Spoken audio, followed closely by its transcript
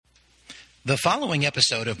The following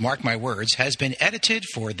episode of Mark My Words has been edited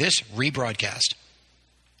for this rebroadcast.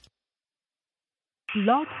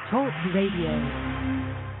 Blog Talk Radio.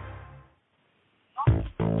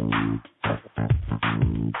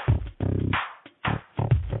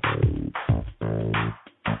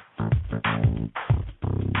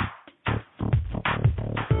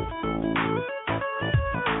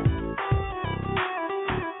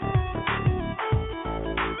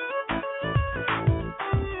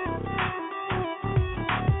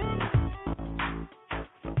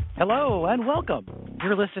 Hello and welcome.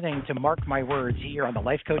 You're listening to Mark My Words here on the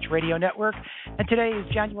Life Coach Radio Network, and today is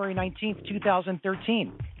January 19th,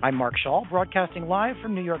 2013. I'm Mark Schall, broadcasting live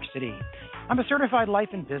from New York City. I'm a certified life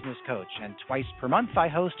and business coach, and twice per month I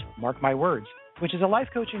host Mark My Words, which is a life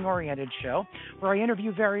coaching-oriented show where I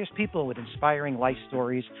interview various people with inspiring life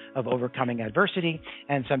stories of overcoming adversity,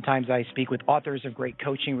 and sometimes I speak with authors of great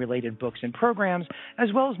coaching-related books and programs, as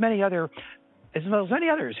well as many others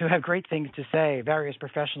who have great things to say, various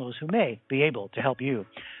professionals who may be able to help you.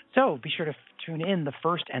 So be sure to tune in the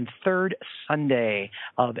first and third Sunday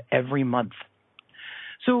of every month.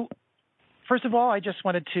 So first of all, I just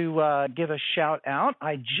wanted to give a shout out.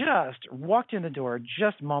 I just walked in the door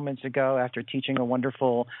just moments ago after teaching a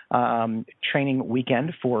wonderful training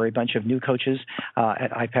weekend for a bunch of new coaches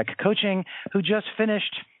at IPEC Coaching who just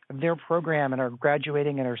finished their program and are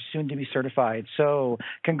graduating and are soon to be certified. So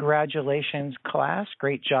congratulations, class.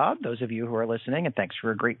 Great job, those of you who are listening, and thanks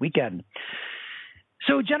for a great weekend.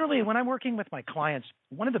 So generally, when I'm working with my clients,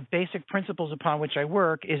 one of the basic principles upon which I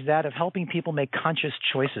work is that of helping people make conscious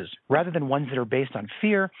choices rather than ones that are based on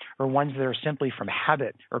fear or ones that are simply from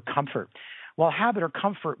habit or comfort. While habit or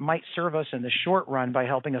comfort might serve us in the short run by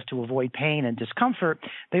helping us to avoid pain and discomfort,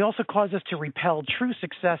 they also cause us to repel true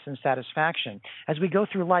success and satisfaction as we go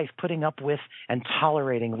through life putting up with and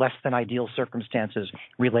tolerating less than ideal circumstances,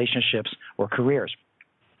 relationships, or careers.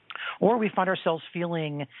 Or we find ourselves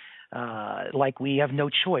feeling like we have no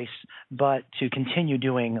choice but to continue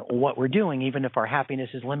doing what we're doing, even if our happiness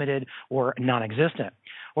is limited or non-existent.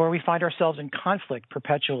 Or we find ourselves in conflict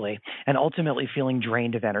perpetually and ultimately feeling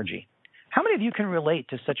drained of energy. How many of you can relate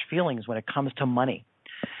to such feelings when it comes to money?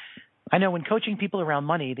 I know when coaching people around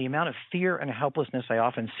money, the amount of fear and helplessness I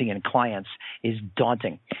often see in clients is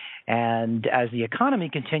daunting. And as the economy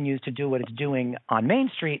continues to do what it's doing on Main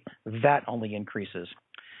Street, that only increases.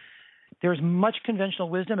 There's much conventional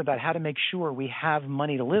wisdom about how to make sure we have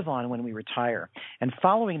money to live on when we retire. And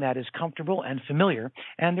following that is comfortable and familiar,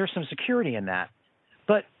 and there's some security in that.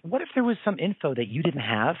 But what if there was some info that you didn't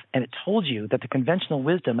have and it told you that the conventional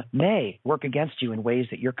wisdom may work against you in ways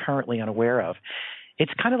that you're currently unaware of?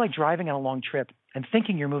 It's kind of like driving on a long trip and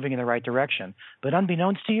thinking you're moving in the right direction, but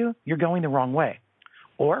unbeknownst to you, you're going the wrong way.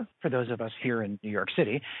 Or, for those of us here in New York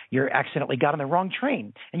City, you accidentally got on the wrong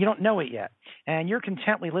train and you don't know it yet. And you're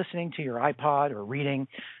contently listening to your iPod or reading.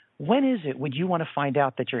 When is it would you want to find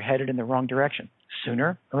out that you're headed in the wrong direction?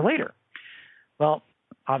 Sooner or later? Well,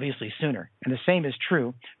 obviously sooner. And the same is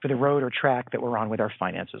true for the road or track that we're on with our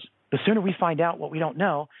finances. The sooner we find out what we don't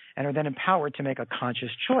know and are then empowered to make a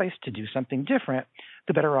conscious choice to do something different,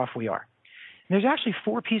 the better off we are. And there's actually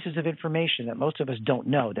 4 pieces of information that most of us don't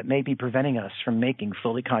know that may be preventing us from making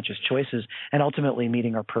fully conscious choices and ultimately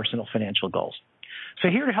meeting our personal financial goals. So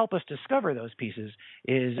here to help us discover those pieces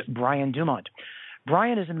is Brian Dumont.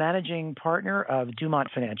 Brian is a managing partner of Dumont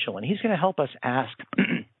Financial, and he's going to help us ask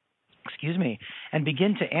and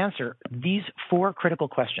begin to answer these 4 critical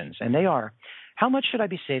questions. And they are, how much should I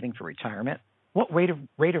be saving for retirement? What rate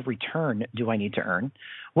of return do I need to earn?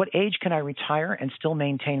 What age can I retire and still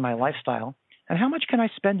maintain my lifestyle? And how much can I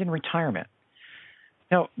spend in retirement?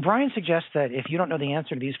 Now, Brian suggests that if you don't know the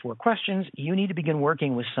answer to these 4 questions, you need to begin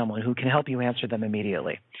working with someone who can help you answer them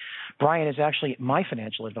immediately. Brian is actually my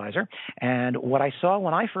financial advisor, and what I saw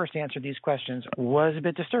when I first answered these questions was a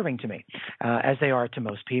bit disturbing to me, as they are to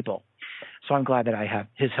most people. So I'm glad that I have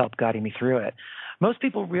his help guiding me through it. Most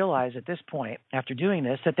people realize at this point, after doing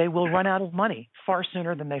this, that they will run out of money far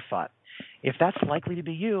sooner than they thought. If that's likely to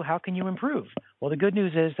be you, how can you improve? Well, the good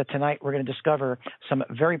news is that tonight we're going to discover some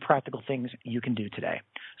very practical things you can do today.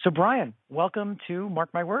 So, Brian, welcome to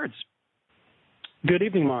Mark My Words. Good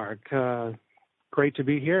evening, Mark. Great to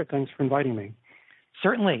be here. Thanks for inviting me.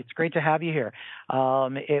 Certainly. It's great to have you here.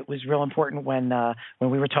 It was real important when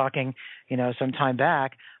we were talking, some time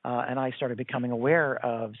back, and I started becoming aware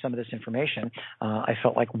of some of this information. I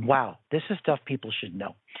felt like, wow, this is stuff people should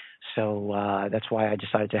know. So that's why I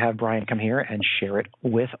decided to have Brian come here and share it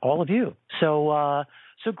with all of you. So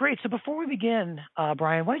great. So before we begin,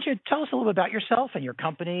 Brian, why don't you tell us a little bit about yourself and your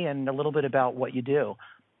company and a little bit about what you do?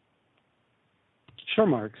 Sure,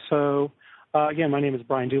 Mark. So Again, my name is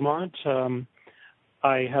Brian Dumont.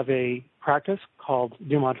 I have a practice called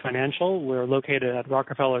Dumont Financial. We're located at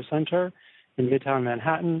Rockefeller Center in Midtown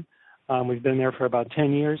Manhattan. We've been there for about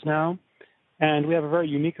 10 years now. And we have a very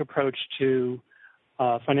unique approach to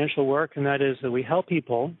financial work, and that is that we help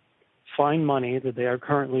people find money that they are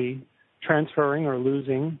currently transferring or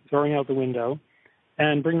losing, throwing out the window,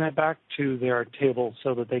 and bring that back to their table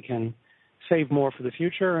so that they can save more for the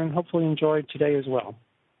future and hopefully enjoy today as well.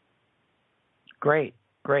 Great.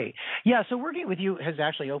 Yeah, so working with you has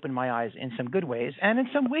actually opened my eyes in some good ways, and in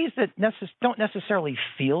some ways that don't necessarily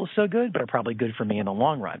feel so good, but are probably good for me in the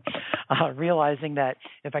long run. Realizing that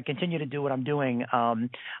if I continue to do what I'm doing,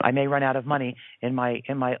 I may run out of money in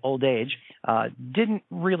my old age, didn't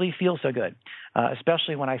really feel so good,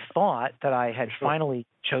 especially when I thought that I had finally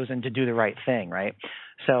chosen to do the right thing, right?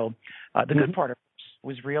 So the good part of this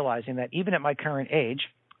was realizing that even at my current age,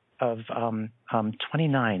 of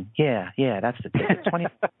 29. Yeah, that's the thing. 20.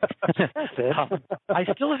 That's it. I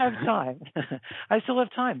still have time. I still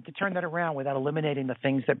have time to turn that around without eliminating the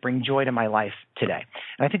things that bring joy to my life today.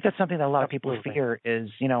 And I think that's something that a lot of people fear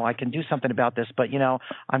is, I can do something about this, but,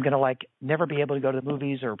 I'm going to never be able to go to the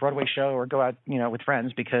movies or a Broadway show or go out, with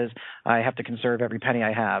friends because I have to conserve every penny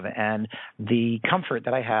I have. And the comfort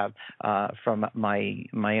that I have from my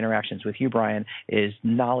interactions with you, Brian, is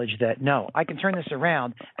knowledge that, no, I can turn this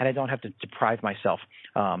around and I don't have to deprive myself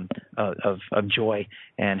of joy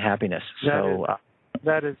and happiness.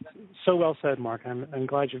 That is so well said, Mark. I'm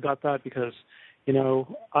glad you've got that because,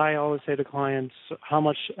 I always say to clients, how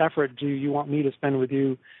much effort do you want me to spend with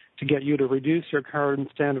you to get you to reduce your current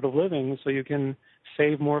standard of living so you can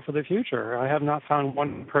save more for the future? I have not found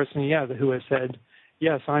one person yet who has said,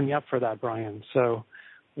 yes, I'm up for that, Brian. So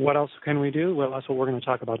what else can we do? Well, that's what we're going to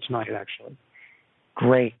talk about tonight, actually.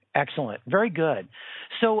 Great. Excellent. Very good.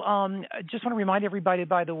 So just want to remind everybody,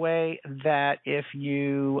 by the way, that if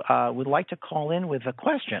you would like to call in with a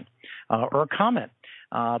question or a comment,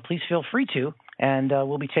 please feel free to. And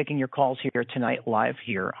we'll be taking your calls here tonight live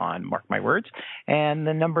here on Mark My Words. And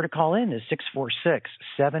the number to call in is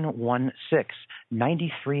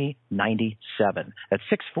 646-716-9397. That's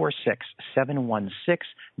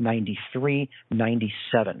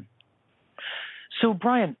 646-716-9397. So,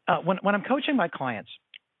 Brian, when I'm coaching my clients,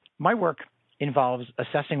 my work involves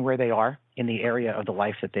assessing where they are in the area of their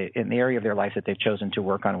life that they've chosen to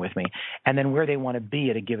work on with me, and then where they want to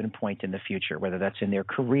be at a given point in the future, whether that's in their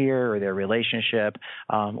career or their relationship,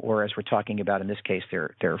 or as we're talking about in this case,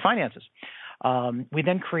 their finances. We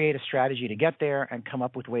then create a strategy to get there and come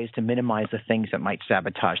up with ways to minimize the things that might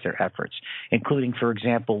sabotage their efforts, including, for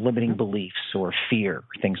example, limiting beliefs or fear,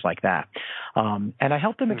 or things like that. And I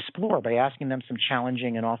help them explore by asking them some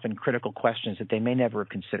challenging and often critical questions that they may never have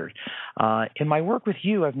considered. In my work with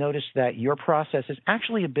you, I've noticed that your process is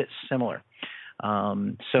actually a bit similar.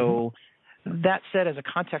 So that said, as a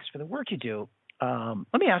context for the work you do,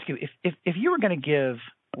 let me ask you, if you were going to give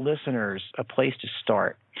listeners a place to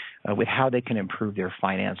start with how they can improve their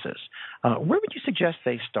finances, where would you suggest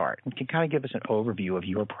they start? And can kind of give us an overview of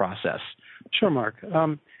your process. Sure, Mark.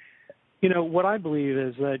 What I believe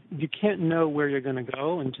is that you can't know where you're going to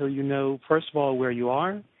go until you know, first of all, where you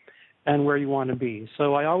are and where you want to be.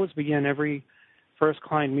 So I always begin every first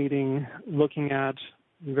client meeting looking at,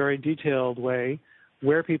 in a very detailed way,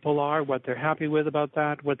 where people are, what they're happy with about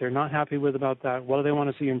that, what they're not happy with about that, what do they want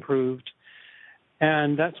to see improved.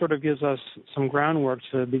 And that sort of gives us some groundwork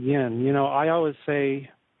to begin. I always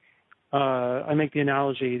say, I make the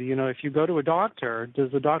analogy, if you go to a doctor,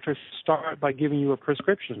 does the doctor start by giving you a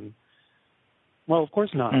prescription? Well, of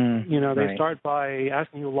course not. They start by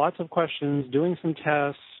asking you lots of questions, doing some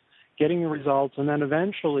tests, getting the results, and then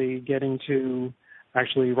eventually getting to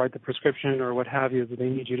actually write the prescription or what have you that they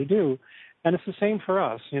need you to do. And it's the same for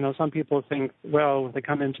us. Some people think, well, if they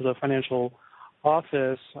come into the financial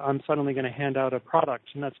office, I'm suddenly going to hand out a product,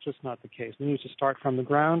 and that's just not the case. We need to start from the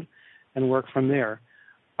ground and work from there.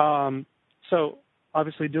 So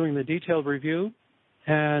obviously doing the detailed review,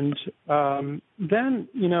 and then,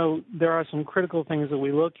 there are some critical things that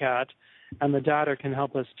we look at, and the data can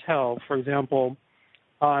help us tell. For example,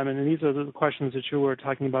 and these are the questions that you were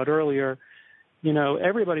talking about earlier,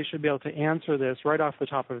 everybody should be able to answer this right off the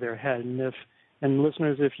top of their head. And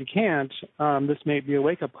listeners, if you can't, this may be a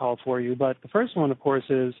wake-up call for you. But the first one, of course,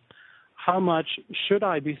 is how much should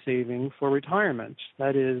I be saving for retirement?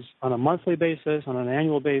 That is, on a monthly basis, on an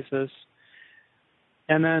annual basis.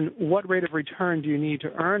 And then what rate of return do you need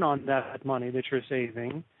to earn on that money that you're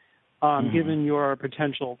saving, given your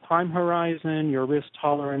potential time horizon, your risk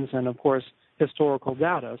tolerance, and, of course, historical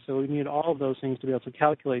data. So we need all of those things to be able to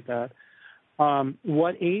calculate that.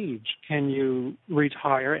 what age can you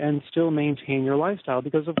retire and still maintain your lifestyle?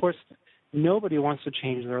 Because, of course, nobody wants to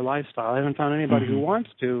change their lifestyle. I haven't found anybody who wants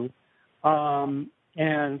to.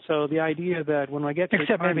 And so the idea that when I get to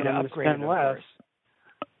retirement, I'm going to spend less.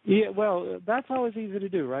 Yeah, well, that's always easy to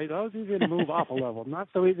do, right? Always easy to move up a level. Not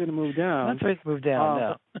so easy to move down. Not so easy to move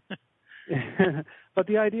down, no. But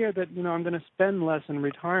the idea that, I'm going to spend less in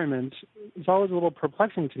retirement is always a little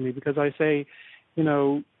perplexing to me, because I say,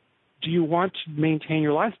 do you want to maintain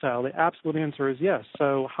your lifestyle? The absolute answer is yes.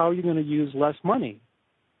 So how are you going to use less money?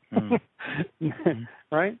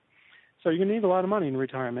 Right? So you're going to need a lot of money in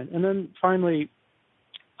retirement. And then finally,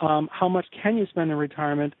 how much can you spend in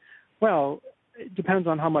retirement? Well, it depends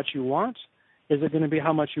on how much you want. Is it going to be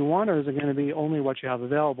how much you want, or is it going to be only what you have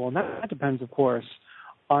available? And that depends, of course,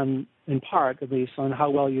 in part at least, on how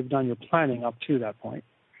well you've done your planning up to that point.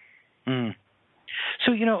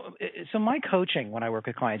 So, so my coaching when I work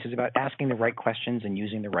with clients is about asking the right questions and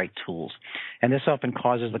using the right tools. And this often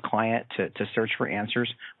causes the client to search for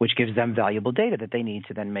answers, which gives them valuable data that they need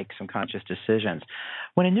to then make some conscious decisions.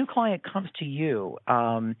 When a new client comes to you,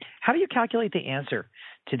 how do you calculate the answer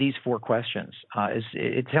to these 4 questions?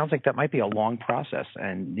 It sounds like that might be a long process,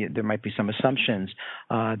 and there might be some assumptions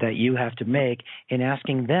that you have to make in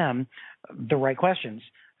asking them the right questions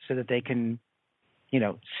so that they can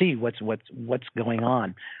see what's going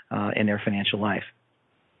on in their financial life.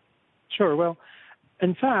 Sure. Well,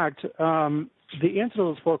 in fact, the answer to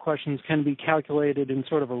those 4 questions can be calculated in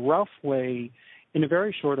sort of a rough way in a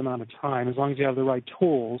very short amount of time, as long as you have the right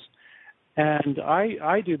tools. And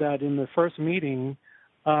I do that in the first meeting,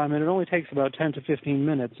 and it only takes about 10 to 15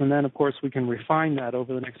 minutes. And then, of course, we can refine that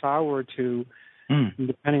over the next hour or two,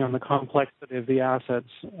 depending on the complexity of the assets.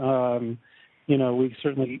 We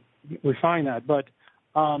certainly refine that. But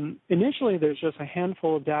initially, there's just a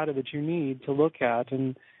handful of data that you need to look at,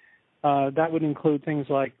 and that would include things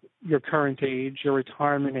like your current age, your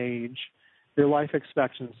retirement age, your life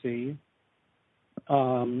expectancy. The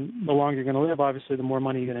longer you're going to live, obviously, the more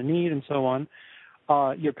money you're going to need, and so on.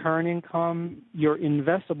 Your current income, your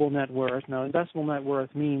investable net worth. Now, investable net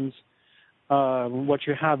worth means what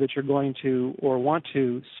you have that you're going to or want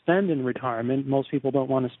to spend in retirement. Most people don't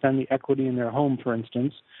want to spend the equity in their home, for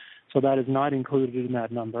instance. So that is not included in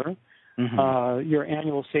that number. Your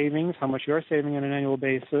annual savings, how much you're saving on an annual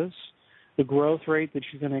basis, the growth rate that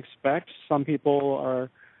you can expect. Some people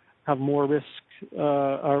have more risk,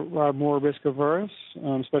 are more risk averse,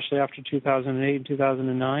 especially after 2008 and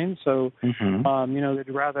 2009. So, they'd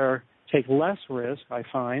rather take less risk, I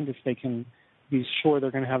find, if they can be sure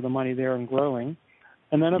they're going to have the money there and growing.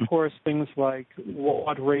 And then, of course, things like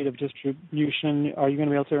what rate of distribution are you going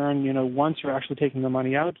to be able to earn? Once you're actually taking the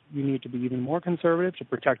money out, you need to be even more conservative to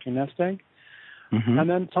protect your nest egg. And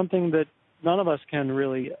then something that none of us can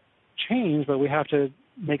really change, but we have to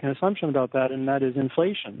make an assumption about that, and that is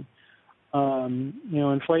inflation.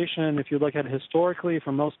 Inflation, if you look at it historically,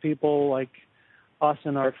 for most people like us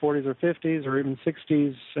in our 40s or 50s or even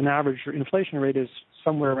 60s, an average inflation rate is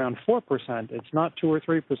somewhere around 4%. It's not 2 or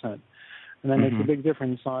 3%. And that makes a big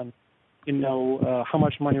difference on, how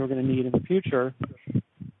much money we're going to need in the future.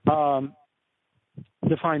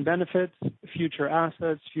 Defined benefits, future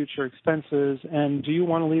assets, future expenses, and do you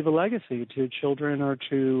want to leave a legacy to children or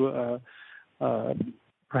to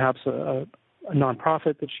perhaps a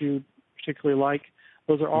nonprofit that you particularly like?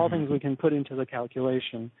 Those are all things we can put into the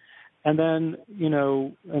calculation. And then,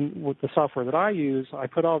 and with the software that I use, I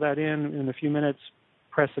put all that in a few minutes,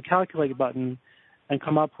 press the calculate button, and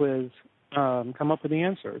come up with the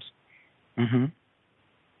answers.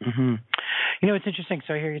 It's interesting.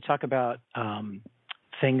 So I hear you talk about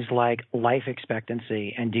things like life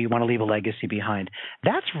expectancy and do you want to leave a legacy behind.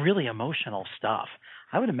 That's really emotional stuff.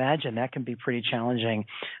 I would imagine that can be pretty challenging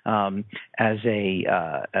as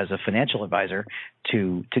a financial advisor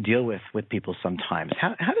to deal with people sometimes. How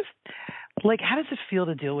does it feel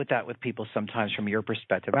to deal with that with people sometimes from your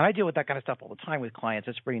perspective? And I deal with that kind of stuff all the time with clients.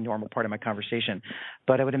 It's a pretty normal part of my conversation.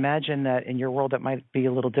 But I would imagine that in your world that might be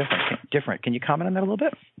a little different. Can you comment on that a little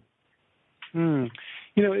bit?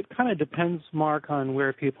 It kind of depends, Mark, on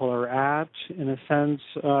where people are at, in a sense.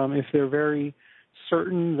 If they're very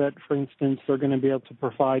certain that, for instance, they're going to be able to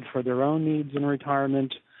provide for their own needs in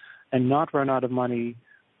retirement and not run out of money,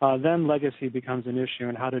 then legacy becomes an issue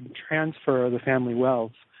and how to transfer the family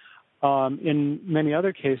wealth. In many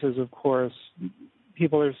other cases, of course,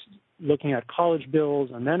 people are looking at college bills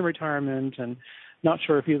and then retirement and not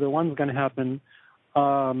sure if either one's going to happen,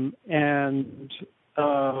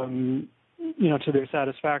 to their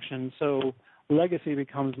satisfaction. So legacy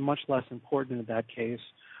becomes much less important in that case.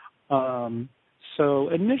 So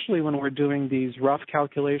initially when we're doing these rough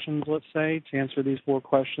calculations, let's say, to answer these 4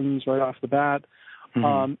 questions right off the bat,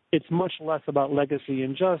 it's much less about legacy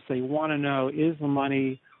and just they want to know, is the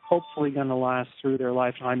money hopefully going to last through their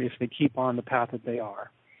lifetime if they keep on the path that they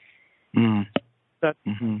are? Does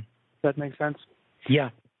that make sense? Yeah.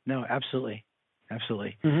 No, absolutely.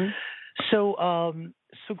 Absolutely. So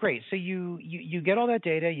great. So you get all that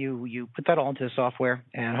data, you put that all into the software,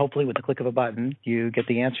 and hopefully with the click of a button, you get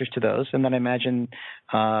the answers to those. And then I imagine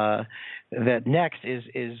that next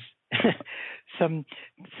is some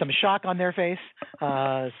shock on their face,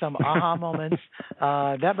 some aha moments.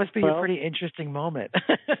 That must be a pretty interesting moment.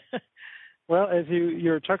 Well, as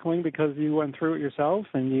you're chuckling because you went through it yourself,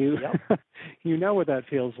 and you know what that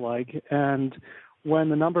feels like. And when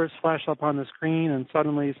the numbers flash up on the screen and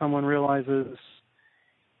suddenly someone realizes,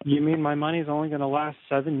 you mean my money's only going to last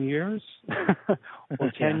 7 years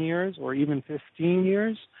or 10 years or even 15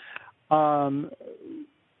 years?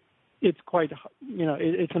 It's quite,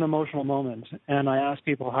 it's an emotional moment. And I ask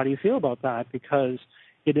people, how do you feel about that? Because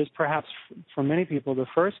it is perhaps for many people the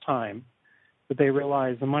first time that they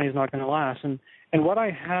realize the money's not going to last. And what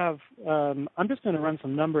I have, I'm just going to run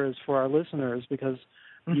some numbers for our listeners because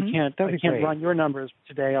I can't run your numbers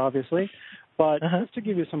today, obviously, but just to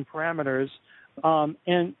give you some parameters.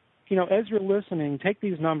 And, as you're listening, take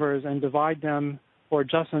these numbers and divide them or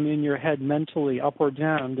adjust them in your head mentally up or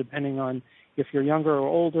down, depending on if you're younger or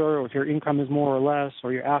older, or if your income is more or less,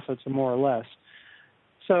 or your assets are more or less.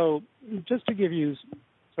 So just to give you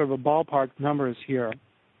sort of a ballpark numbers here,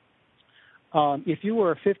 if you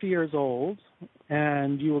were 50 years old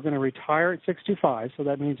and you were going to retire at 65, so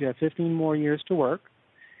that means you have 15 more years to work,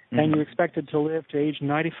 and you expected to live to age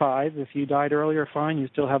 95. If you died earlier, fine, you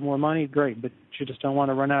still have more money, great, but you just don't want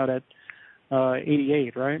to run out at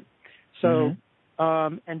 88, right? So,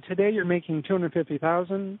 and today you're making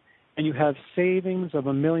 $250,000, and you have savings of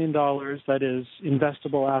 $1 million, that is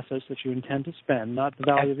investable assets that you intend to spend, not the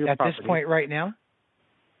value of your property. At this point right now?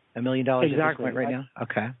 $1 million exactly. At this point right now?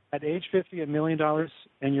 Okay. At age 50, $1 million,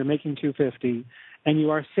 and you're making $250,000, and you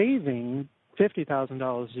are saving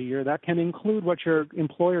 $50,000 a year. That can include what your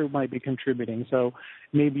employer might be contributing. So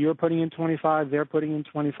maybe you're putting in 25, they're putting in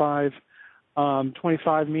 25.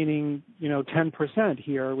 25 meaning 10%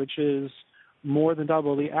 here, which is more than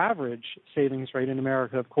double the average savings rate in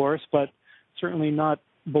America, of course, but certainly not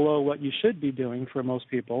below what you should be doing for most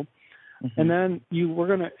people. And then we're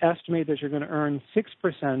going to estimate that you're going to earn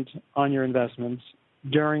 6% on your investments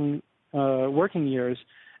during working years,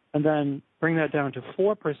 and then bring that down to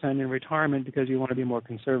 4% in retirement because you want to be more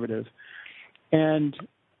conservative. And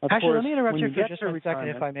actually, let me interrupt you for just 1 second,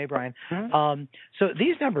 if I may, Brian. So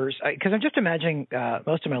these numbers, because I'm just imagining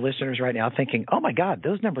most of my listeners right now thinking, oh, my God,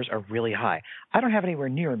 those numbers are really high. I don't have anywhere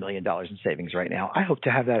near $1 million in savings right now. I hope to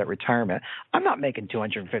have that at retirement. I'm not making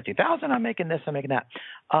 $250,000. I'm making this. I'm making that.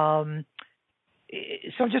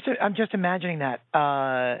 So I'm just imagining that,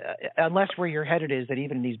 unless where your headed is that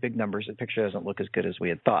even in these big numbers, the picture doesn't look as good as we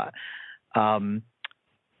had thought.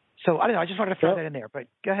 So I don't know. I just wanted to throw that in there. But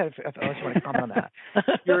go ahead if you want to comment on that.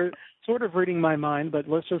 You're sort of reading my mind, but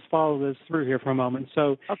let's just follow this through here for a moment.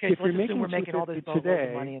 So okay, if so you're making we're making all this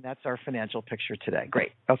today, money, and that's our financial picture today.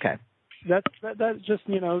 Great. Okay. That's just,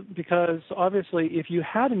 because obviously if you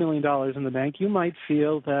had $1 million in the bank, you might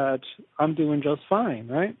feel that I'm doing just fine,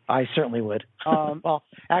 right? I certainly would. Well,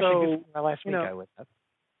 actually, my last week I would have.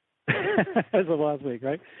 As of last week,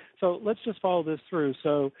 right? So let's just follow this through.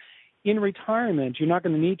 So in retirement, you're not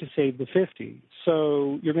going to need to save the 50.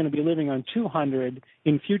 So you're going to be living on 200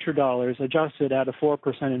 in future dollars adjusted at a 4%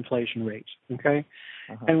 inflation rate, okay?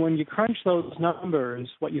 And when you crunch those numbers,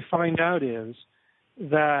 what you find out is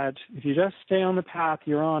that if you just stay on the path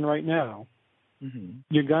you're on right now,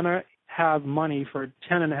 you're going to have money for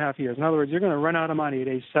 10 and a half years. In other words, you're going to run out of money at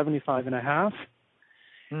age 75 and a half.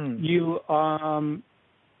 You,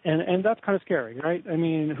 and that's kind of scary, right? I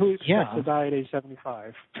mean, who expects to die at age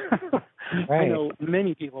 75? I know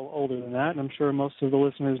many people older than that, and I'm sure most of the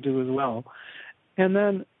listeners do as well. And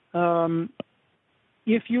then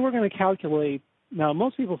if you were going to calculate, now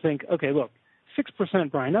most people think, okay, look,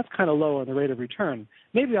 6%, Brian, that's kind of low on the rate of return.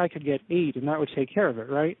 Maybe I could get 8 and that would take care of it,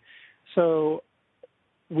 right? So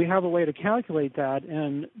we have a way to calculate that,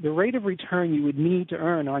 and the rate of return you would need to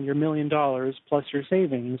earn on your $1 million plus your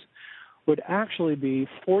savings would actually be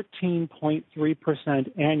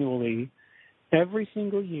 14.3% annually every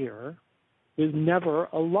single year with never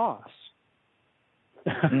a loss.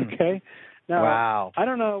 Okay? Now, I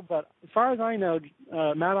don't know, but as far as I know,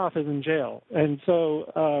 Madoff is in jail. And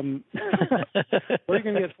so where are you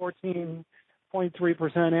going to get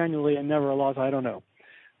 14.3% annually and never a loss? I don't know.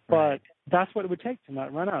 But that's what it would take to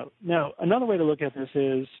not run out. Now, another way to look at this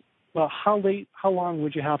is, well, how long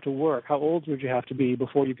would you have to work? How old would you have to be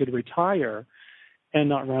before you could retire and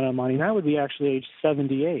not run out of money? And that would be actually age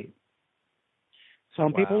 78.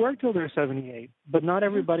 Some people work till they're 78, but not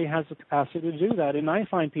everybody has the capacity to do that. And I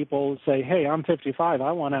find people say, hey, I'm 55,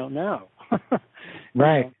 I want out now.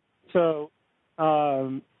 Right. So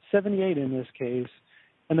 78 in this case.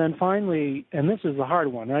 And then finally, and this is the hard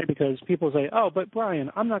one, right? Because people say, oh, but Brian,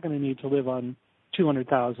 I'm not going to need to live on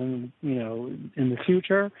 $200,000, in the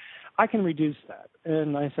future. I can reduce that.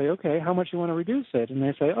 And I say, okay, how much you want to reduce it? And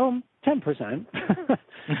they say, 10%.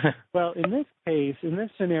 Well, in this case, in this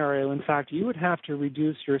scenario, in fact, you would have to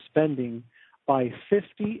reduce your spending by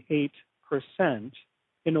 58%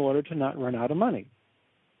 in order to not run out of money.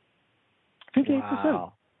 58%.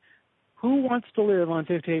 Wow. Who wants to live on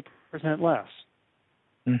 58% less?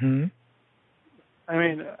 Mm-hmm. I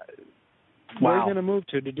mean, where are you going to move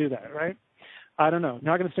to do that, right? I don't know.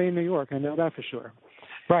 Not going to stay in New York. I know that for sure.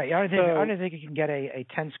 Right. I don't think you can get a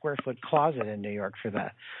 10-square-foot closet in New York for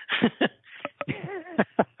that.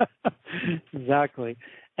 Exactly.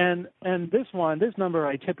 And this number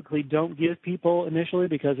I typically don't give people initially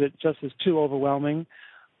because it just is too overwhelming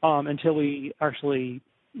until we actually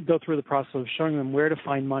go through the process of showing them where to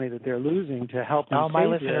find money that they're losing to help them. Oh, my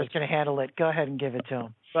listeners can handle it. Go ahead and give it to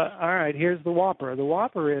them. But, all right, here's the whopper. The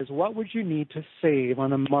whopper is, what would you need to save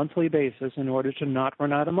on a monthly basis in order to not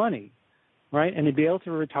run out of money, right? And to be able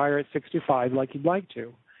to retire at 65 like you'd like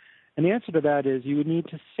to. And the answer to that is you would need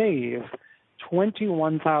to save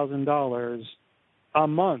 $21,000 a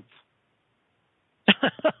month.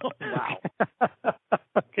 Wow.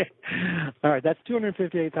 Okay. All right, that's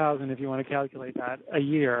 $258,000 if you want to calculate that a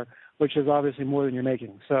year, which is obviously more than you're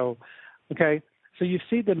making. So, okay, so you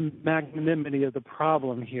see the magnanimity of the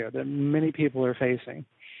problem here that many people are facing.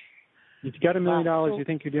 You've got $1 million, you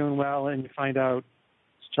think you're doing well, and you find out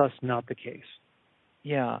it's just not the case.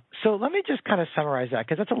 Yeah. So let me just kind of summarize that,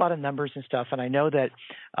 because that's a lot of numbers and stuff, and I know that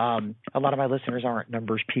a lot of my listeners aren't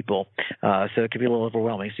numbers people, so it could be a little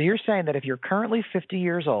overwhelming. So you're saying that if you're currently 50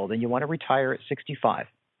 years old and you want to retire at 65,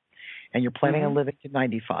 and you're planning on living to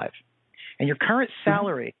 95, and your current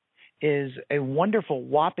salary is a wonderful,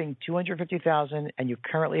 whopping $250,000, and you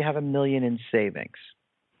currently have $1 million in savings.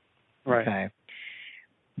 Right. Okay.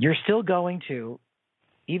 You're still going to,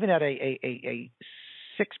 even at a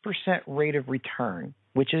 6% rate of return,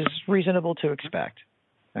 which is reasonable to expect,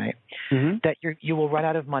 right? That you will run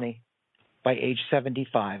out of money by age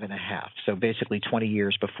 75 and a half. So basically 20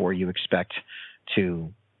 years before you expect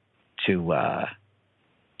to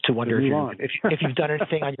wonder if you've done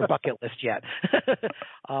anything on your bucket list yet.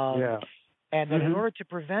 And then in order to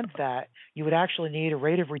prevent that, you would actually need a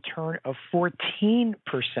rate of return of 14%,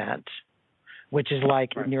 which is like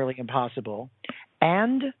nearly impossible,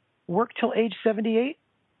 and work till age 78?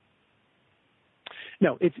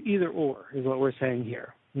 No, it's either or is what we're saying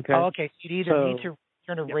here. Okay. Oh, okay. So you'd either need to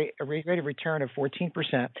return a rate of return of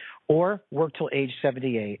 14%, or work till age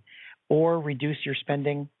 78, or reduce your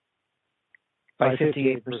spending by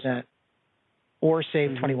 58%, or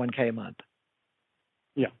save $21K a month.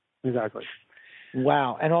 Yeah, exactly.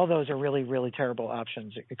 Wow. And all those are really, really terrible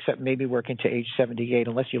options, except maybe working to age 78,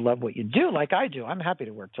 unless you love what you do, like I do. I'm happy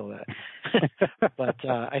to work till that. But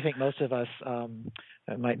I think most of us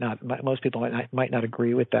most people might not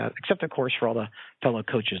agree with that, except, of course, for all the fellow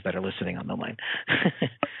coaches that are listening on the line.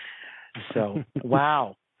 So,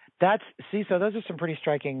 wow. So those are some pretty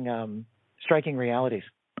striking realities.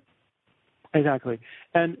 Exactly.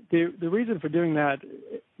 And the reason for doing that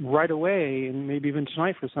right away, and maybe even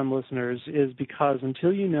tonight for some listeners, is because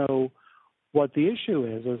until you know what the issue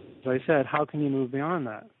is, as I said, how can you move beyond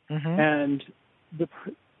that? And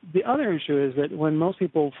the other issue is that when most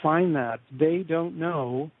people find that, they don't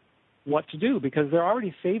know what to do because they're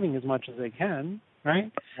already saving as much as they can,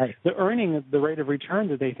 right? They're earning at the rate of return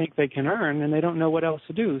that they think they can earn, and they don't know what else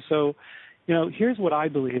to do. So, here's what I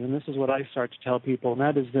believe, and this is what I start to tell people, and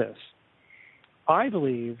that is this. I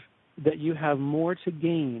believe that you have more to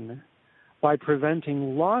gain by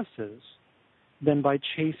preventing losses than by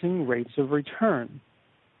chasing rates of return.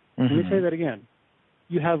 Let me say that again.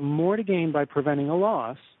 You have more to gain by preventing a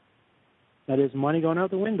loss, that is money going out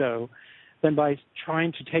the window, than by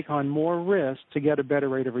trying to take on more risk to get a better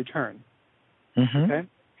rate of return. Okay?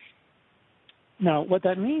 Now, what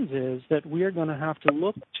that means is that we are going to have to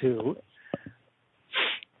look to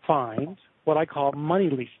find what I call money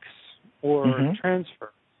leaks, or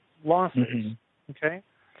transfer losses, okay?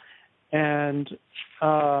 And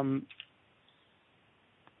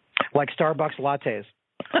like Starbucks lattes.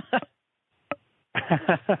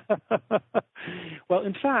 Well,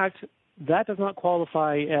 in fact, that does not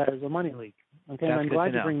qualify as a money leak. Okay, and I'm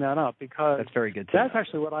glad you bring that up because that's very good. That's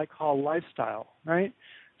actually what I call lifestyle, right?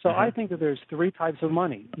 So I think that there's three types of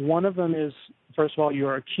money. One of them is, first of all,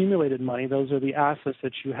 your accumulated money. Those are the assets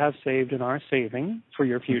that you have saved and are saving for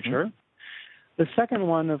your future. The second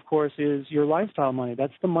one, of course, is your lifestyle money.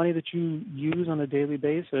 That's the money that you use on a daily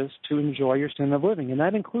basis to enjoy your standard of living, and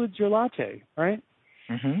that includes your latte, right?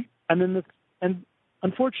 And then and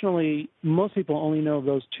unfortunately, most people only know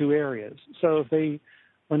those two areas. So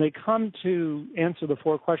when they come to answer the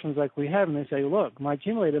four questions like we have, and they say, look, my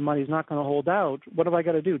accumulated money is not going to hold out, what have I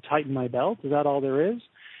got to do? Tighten my belt? Is that all there is?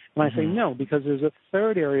 And I say no, because there's a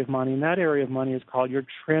third area of money, and that area of money is called your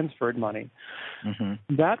transferred money.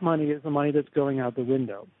 That money is the money that's going out the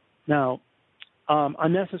window. Now,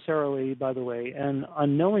 unnecessarily, by the way, and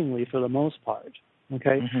unknowingly for the most part,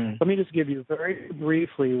 okay? Let me just give you very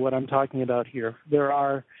briefly what I'm talking about here. There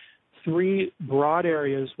are three broad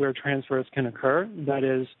areas where transfers can occur. That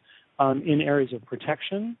is in areas of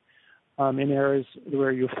protection, in areas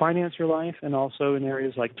where you finance your life, and also in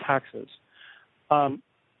areas like taxes.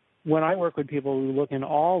 When I work with people, we look in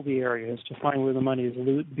all the areas to find where the money is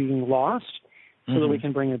being lost so that we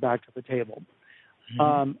can bring it back to the table.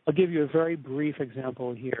 I'll give you a very brief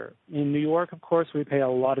example here. In New York, of course, we pay a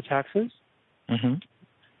lot of taxes. A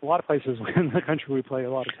lot of places in the country we pay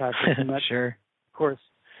a lot of taxes. And that, sure. Of course.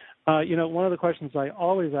 One of the questions I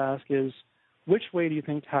always ask is, which way do you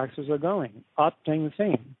think taxes are going? Up, staying the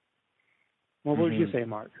same? Well, what would you say,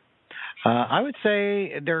 Mark? I would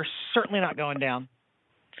say they're certainly not going down.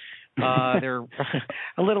 They're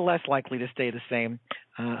a little less likely to stay the same.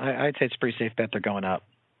 I'd say it's a pretty safe bet they're going up.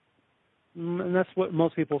 And that's what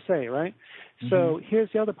most people say, right? So here's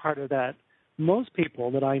the other part of that. Most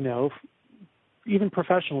people that I know, even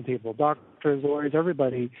professional people, doctors, lawyers,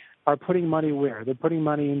 everybody, are putting money where? They're putting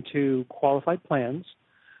money into qualified plans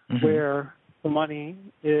where the money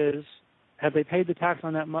is, have they paid the tax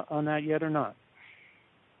on that yet or not?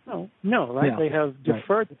 No, right? Yeah. They have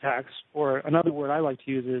deferred the tax, or another word I like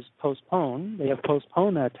to use is postpone. They have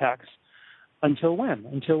postponed that tax until when?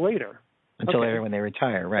 Until later. Until later when they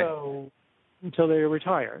retire, right. So, until they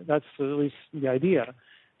retire. That's at least the idea.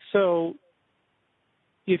 So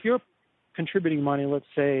if you're contributing money, let's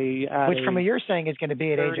say at which from what you're saying is going to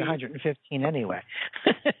be at age 115 anyway.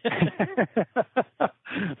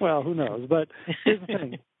 Well, who knows? But here's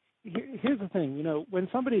the thing. When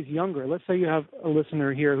somebody's younger, let's say you have a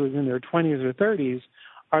listener here who's in their 20s or 30s,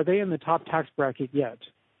 are they in the top tax bracket yet?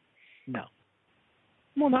 No.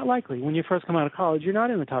 Well, not likely. When you first come out of college, you're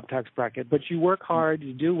not in the top tax bracket, but you work hard,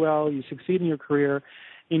 you do well, you succeed in your career.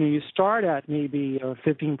 You start at maybe a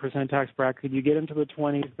 15% tax bracket, you get into the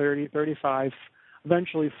 20, 30, 35,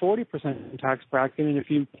 eventually 40% tax bracket, and if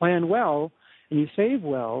you plan well and you save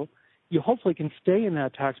well, you hopefully can stay in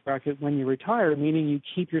that tax bracket when you retire, meaning you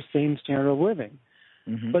keep your same standard of living.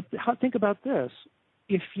 But think about this.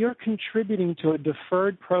 If you're contributing to a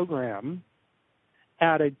deferred program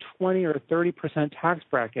at a 20 or 30% tax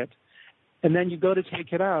bracket, and then you go to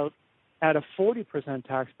take it out at a 40%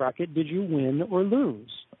 tax bracket, did you win or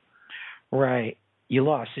lose? Right. You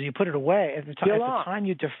lost. So you put it away. At the time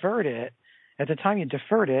you deferred it,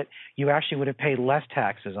 you actually would have paid less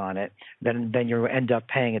taxes on it than you end up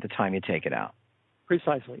paying at the time you take it out.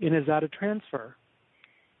 Precisely. And is that a transfer?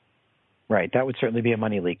 Right. That would certainly be a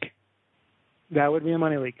money leak. That would be a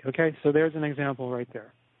money leak. Okay. So there's an example right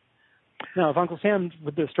there. Now, if Uncle Sam,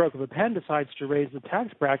 with the stroke of a pen, decides to raise the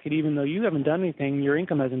tax bracket, even though you haven't done anything, your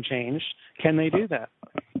income hasn't changed, can they do that?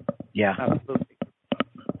 Yeah. Absolutely.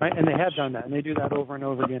 Right? And they have done that, and they do that over and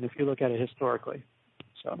over again if you look at it historically.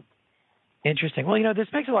 So. Interesting. Well, this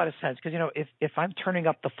makes a lot of sense because, if I'm turning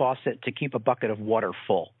up the faucet to keep a bucket of water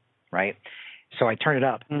full, right, so I turn it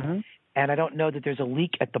up, and I don't know that there's a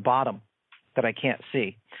leak at the bottom that I can't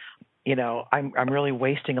see, I'm really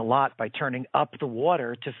wasting a lot by turning up the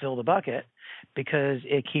water to fill the bucket because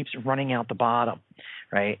it keeps running out the bottom,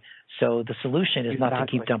 right? So the solution is not to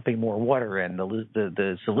keep dumping more water in.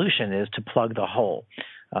 The solution is to plug the hole,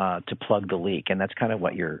 to plug the leak, and that's kind of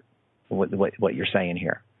what you're saying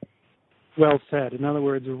here. Well said. In other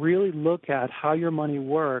words, really look at how your money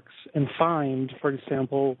works and find, for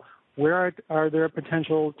example, where are there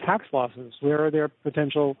potential tax losses? Where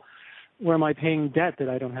am I paying debt that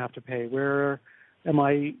I don't have to pay? Where am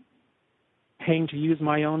I paying to use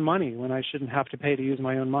my own money when I shouldn't have to pay to use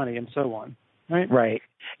my own money, and so on? Right.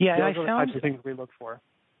 Yeah, those are the types of things we look for.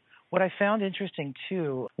 What I found interesting,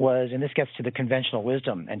 too, was, and this gets to the conventional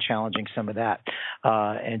wisdom and challenging some of that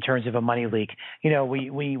in terms of a money leak.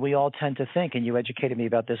 We all tend to think, and you educated me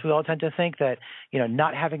about this, we all tend to think that,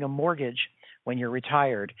 not having a mortgage when you're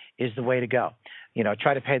retired is the way to go.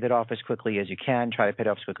 Try to pay that off as quickly as you can. Try to pay it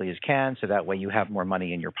off as quickly as you can, so that way you have more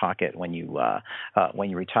money in your pocket when you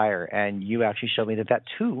retire. And you actually showed me that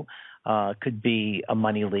too could be a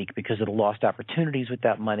money leak because of the lost opportunities with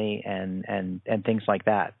that money and things like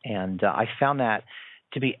that. And I found that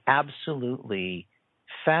to be absolutely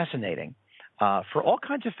fascinating for all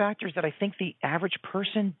kinds of factors that I think the average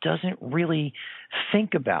person doesn't really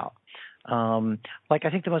think about. I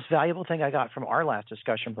think the most valuable thing I got from our last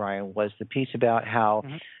discussion, Brian, was the piece about how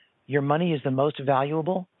your money is the most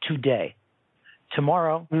valuable today.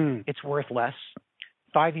 Tomorrow, it's worth less.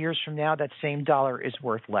 5 years from now, that same dollar is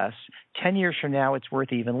worth less. 10 years from now, it's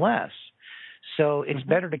worth even less. So it's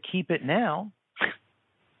better to keep it now,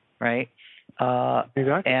 right?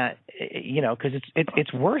 Exactly. And because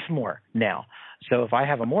it's worth more now. So if I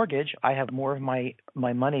have a mortgage, I have more of my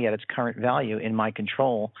money at its current value in my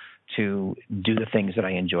control to do the things that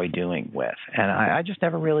I enjoy doing with. And I just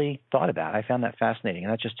never really thought of that. I found that fascinating.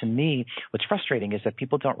 And that's just, to me, what's frustrating is that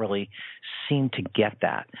people don't really seem to get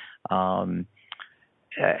that.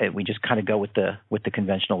 We just kind of go with the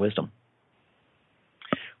conventional wisdom.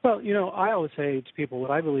 Well, I always say to people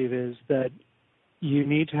what I believe is that you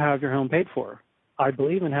need to have your home paid for. I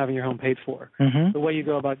believe in having your home paid for. The way you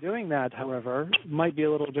go about doing that, however, might be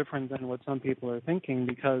a little different than what some people are thinking,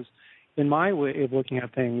 because in my way of looking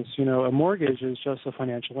at things, a mortgage is just a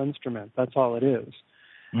financial instrument. That's all it is.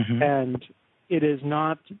 And it is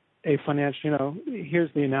not a financial,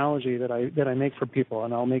 here's the analogy that I make for people,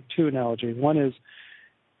 and I'll make two analogies. One is,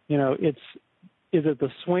 is it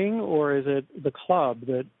the swing or is it the club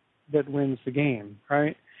that wins the game,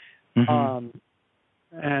 right?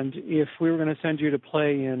 And if we were going to send you to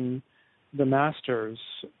play in the Masters,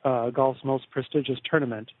 golf's most prestigious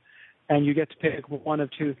tournament, and you get to pick one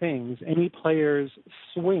of two things: any player's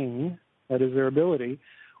swing, that is their ability,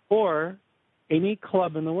 or any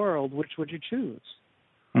club in the world, which would you choose?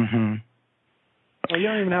 Well, you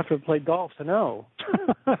don't even have to play golf to know,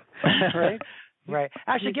 right? Right.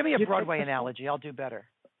 Actually, give me a Broadway analogy. I'll do better.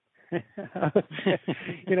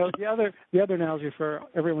 The other analogy for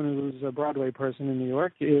everyone who's a Broadway person in New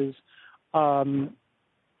York is you're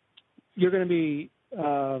going to be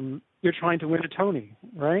you're trying to win a Tony,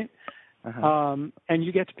 right? And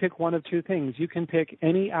you get to pick one of two things. You can pick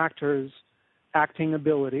any actor's acting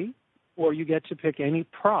ability, or you get to pick any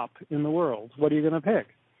prop in the world. What are you going to pick?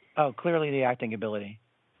 Oh, clearly the acting ability.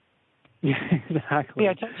 Yeah, exactly.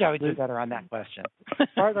 Yeah, I told you I would do better on that question. As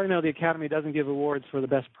far as I know, the Academy doesn't give awards for the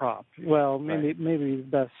best prop. Well, maybe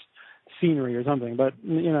best scenery or something, but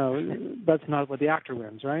that's not what the actor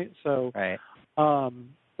wins, right? So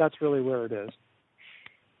that's really where it is.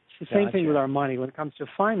 It's the same thing with our money. When it comes to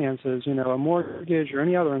finances, a mortgage or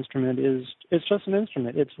any other instrument it's just an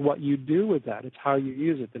instrument. It's what you do with that. It's how you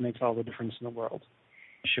use it that makes all the difference in the world.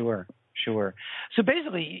 Sure. So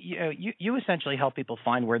basically, you essentially help people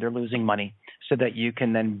find where they're losing money so that you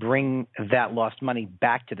can then bring that lost money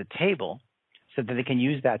back to the table so that they can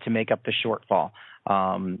use that to make up the shortfall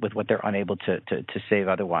with what they're unable to save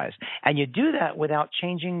otherwise. And you do that without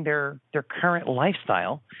changing their current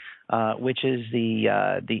lifestyle, which is the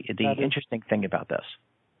interesting thing about this.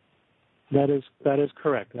 That is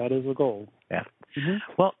correct. That is the goal. Yeah.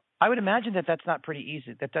 Well, I would imagine that's not pretty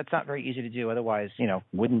easy. That's not very easy to do. Otherwise,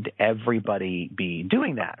 wouldn't everybody be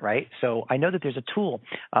doing that, right? So I know that there's a tool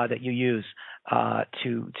that you use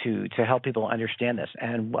to help people understand this.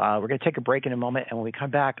 And we're going to take a break in a moment. And when we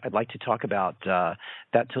come back, I'd like to talk about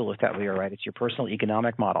that tool, if that would be all right. It's your personal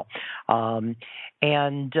economic model. And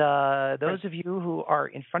those of you who are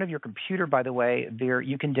in front of your computer, by the way,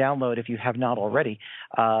 you can download, if you have not already,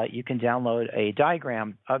 you can download a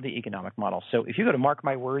diagram of the economic model. So if you go to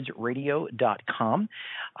markmywordsradio.com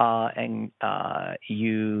and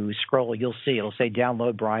you scroll, you'll see it'll say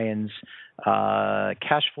download Brian's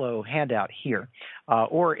cash flow handout here.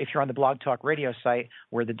 Or if you're on the Blog Talk Radio site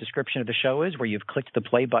where the description of the show is, where you've clicked the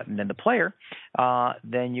play button in the player,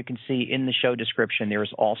 then you can see in the show description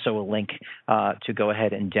there's also a link to go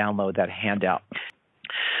ahead and download that handout.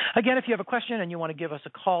 Again, if you have a question and you want to give us a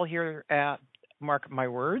call here at Mark My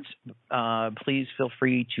Words, please feel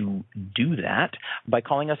free to do that by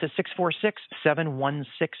calling us at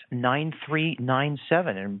 646-716-9397.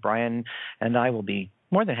 And Brian and I will be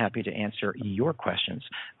more than happy to answer your questions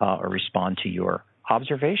or respond to your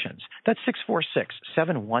observations. That's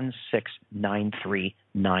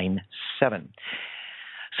 646-716-9397.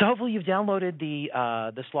 So hopefully you've downloaded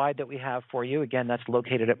the slide that we have for you. Again, that's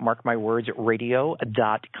located at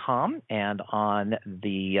markmywordsradio.com, and on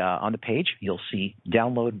the page you'll see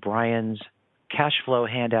download Brian's cash flow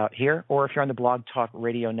handout here, or if you're on the Blog Talk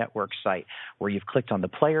Radio Network site where you've clicked on the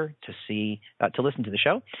player to listen to the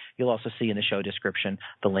show, you'll also see in the show description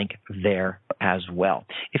the link there as well.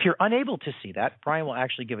 If you're unable to see that, Brian will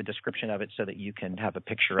actually give a description of it so that you can have a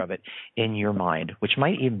picture of it in your mind, which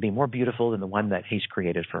might even be more beautiful than the one that he's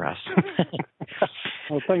created for us.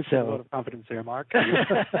 Well, thanks for a lot of confidence there, Mark.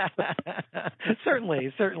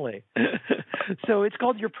 Certainly. So it's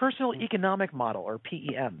called your Personal Economic Model, or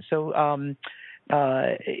PEM. So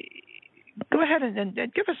go ahead and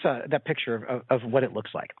give us that picture of what it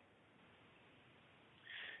looks like.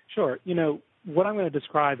 Sure. What I'm going to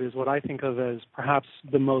describe is what I think of as perhaps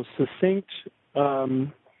the most succinct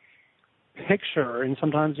picture, and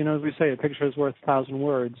sometimes, as we say, a picture is worth 1,000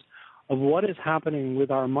 words, of what is happening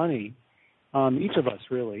with our money, each of us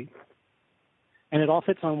really. And it all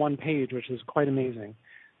fits on one page, which is quite amazing.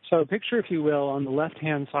 So picture, if you will, on the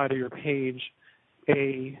left-hand side of your page,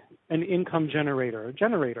 an income generator,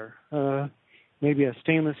 maybe a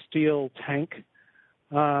stainless steel tank.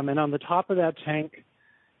 And on the top of that tank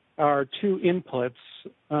are two inputs.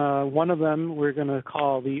 One of them we're going to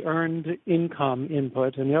call the earned income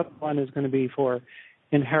input, and the other one is going to be for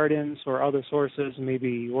inheritance or other sources,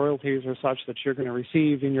 maybe royalties or such that you're going to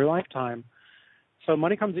receive in your lifetime. So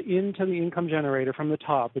money comes into the income generator from the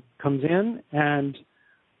top. It comes in, and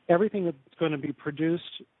everything that's going to be produced,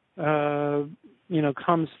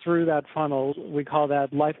 comes through that funnel. We call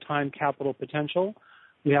that lifetime capital potential.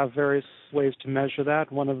 We have various ways to measure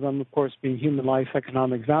that, one of them, of course, being human life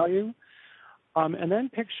economic value. And then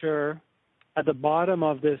picture at the bottom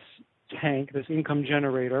of this tank, this income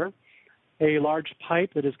generator, a large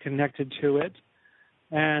pipe that is connected to it,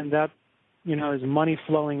 and that, is money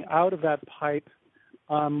flowing out of that pipe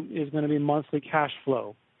is going to be monthly cash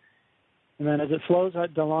flow. And then as it flows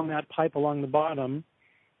out along that pipe along the bottom,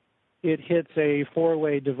 it hits a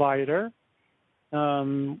four-way divider.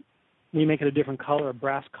 We make it a different color, a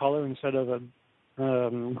brass color instead of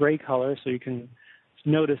a gray color, so you can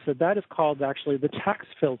notice that is called actually the tax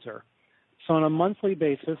filter. So on a monthly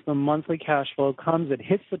basis, the monthly cash flow comes, it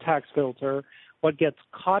hits the tax filter. What gets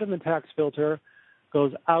caught in the tax filter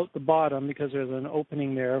goes out the bottom because there's an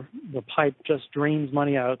opening there. The pipe just drains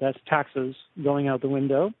money out. That's taxes going out the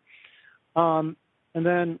window. And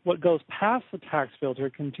then what goes past the tax filter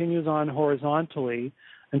continues on horizontally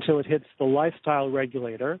until it hits the lifestyle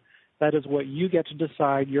regulator. That is what you get to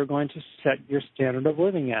decide you're going to set your standard of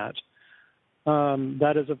living at.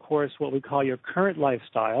 That is, of course, what we call your current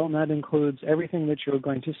lifestyle, and that includes everything that you're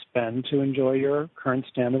going to spend to enjoy your current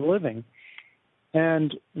standard of living.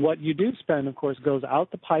 And what you do spend, of course, goes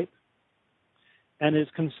out the pipe and is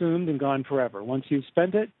consumed and gone forever. Once you've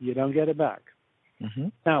spent it, you don't get it back. Mm-hmm.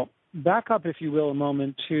 Now, back up, if you will, a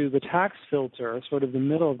moment to the tax filter, sort of the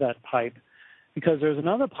middle of that pipe, because there's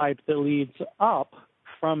another pipe that leads up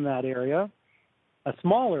from that area, a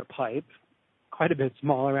smaller pipe, quite a bit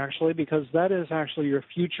smaller actually, because that is actually your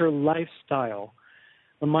future lifestyle,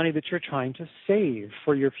 the money that you're trying to save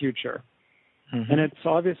for your future. Mm-hmm. And it's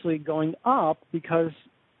obviously going up because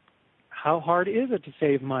how hard is it to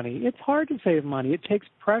save money? It's hard to save money. It takes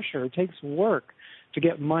pressure. It takes work to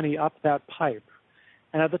get money up that pipe.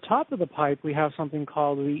 And at the top of the pipe, we have something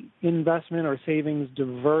called the investment or savings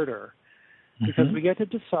diverter, because we get to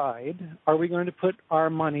decide, are we going to put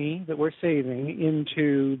our money that we're saving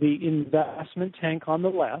into the investment tank on the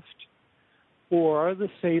left or the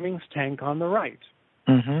savings tank on the right?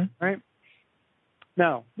 Right?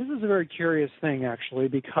 Now, this is a very curious thing, actually,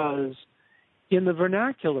 because in the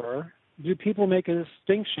vernacular, do people make a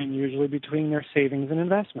distinction usually between their savings and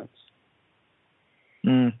investments?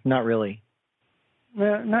 Not really.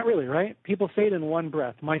 Not really, right? People say it in one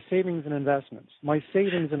breath, my savings and investments, my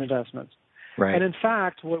savings and investments. Right. And in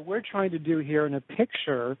fact, what we're trying to do here in a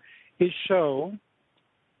picture is show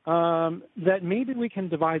that maybe we can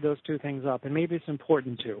divide those two things up, and maybe it's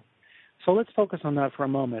important to. So let's focus on that for a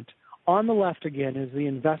moment. On the left, again, is the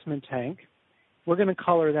investment tank. We're going to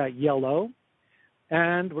color that yellow,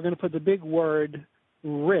 and we're going to put the big word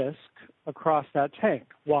risk across that tank.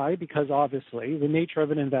 Why? Because obviously the nature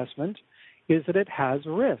of an investment is that it has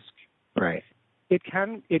risk. Right. It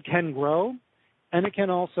can grow, and it can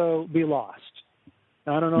also be lost.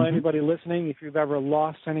 Now, I don't know anybody listening if you've ever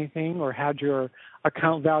lost anything or had your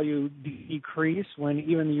account value decrease when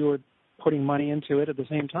even you were putting money into it at the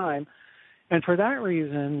same time. And for that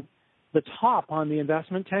reason, the top on the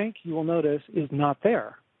investment tank, you will notice, is not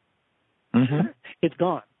there. It's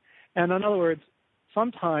gone. And in other words,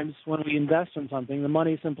 sometimes when we invest in something, the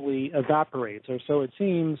money simply evaporates, or so it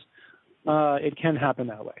seems. It can happen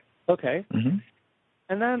that way. Okay.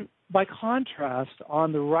 And then, by contrast,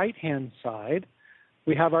 on the right-hand side,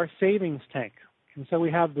 We have our savings tank. And so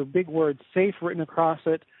we have the big word safe written across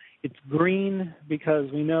it. It's green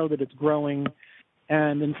because we know that it's growing.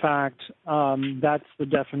 And in fact, that's the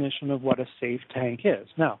definition of what a safe tank is.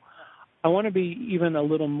 Now, I want to be even a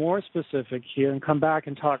little more specific here and come back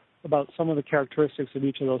and talk about some of the characteristics of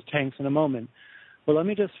each of those tanks in a moment. But let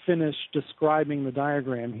me just finish describing the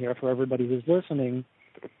diagram here for everybody who's listening.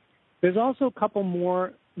 There's also a couple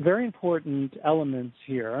more very important elements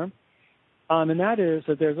here, and that is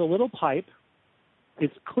that there's a little pipe.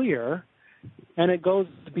 It's clear, and it goes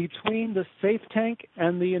between the safe tank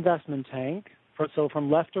and the investment tank, so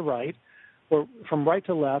from left to right, or from right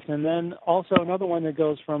to left, and then also another one that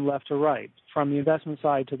goes from left to right, from the investment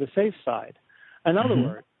side to the safe side. In other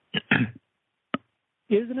words,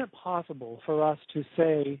 isn't it possible for us to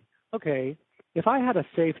say, okay, if I had a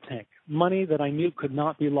safe tank, money that I knew could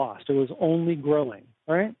not be lost, it was only growing,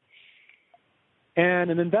 right?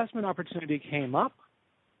 And an investment opportunity came up,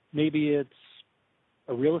 maybe it's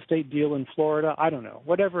a real estate deal in Florida, I don't know,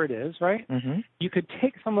 whatever it is, right? You could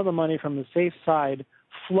take some of the money from the safe side,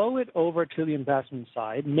 flow it over to the investment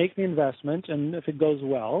side, make the investment, and if it goes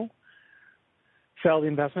well, sell the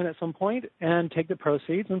investment at some point and take the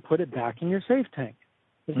proceeds and put it back in your safe tank.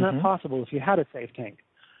 Isn't that possible if you had a safe tank?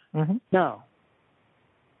 Now,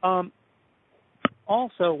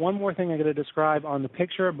 also, one more thing I'm going to describe on the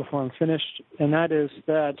picture before I'm finished, and that is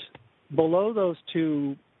that below those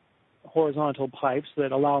two horizontal pipes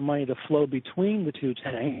that allow money to flow between the two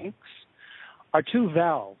tanks are two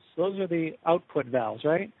valves. Those are the output valves,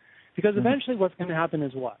 right? Because eventually what's going to happen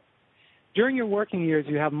is what? During your working years,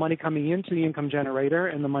 you have money coming into the income generator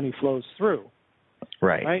and the money flows through.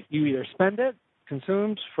 Right? You either spend it,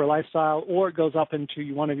 consumed for lifestyle, or it goes up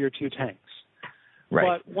into one of your two tanks.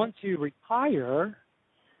 But once you retire,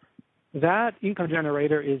 that income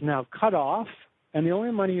generator is now cut off, and the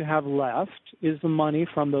only money you have left is the money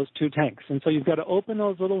from those two tanks. And so you've got to open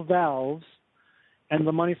those little valves, and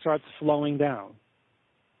the money starts flowing down,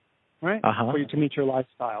 right, for you to meet your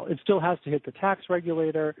lifestyle. It still has to hit the tax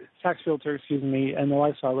filter, and the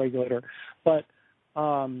lifestyle regulator. But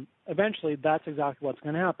eventually, that's exactly what's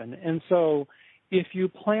going to happen. And so if you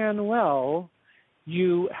plan well,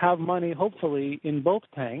 you have money, hopefully, in both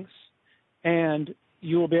tanks, and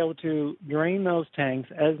you will be able to drain those tanks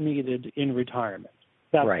as needed in retirement.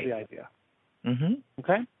 That's the idea.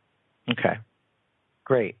 Okay? Okay.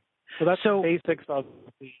 Great. So that's the basics of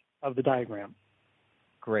the diagram.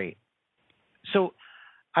 Great. So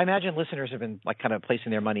I imagine listeners have been kind of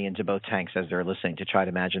placing their money into both tanks as they're listening to try to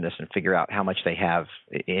imagine this and figure out how much they have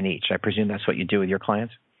in each. I presume that's what you do with your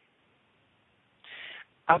clients?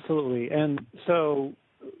 Absolutely. And so,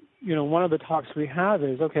 one of the talks we have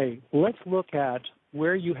is, okay, let's look at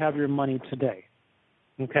where you have your money today,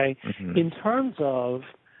 okay, in terms of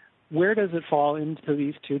where does it fall into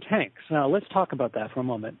these two tanks. Now, let's talk about that for a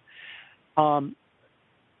moment.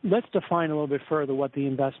 Let's define a little bit further what the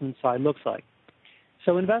investment side looks like.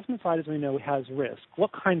 So investment side, as we know, has risk.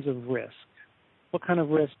 What kinds of risk? What kind of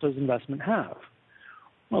risk does investment have?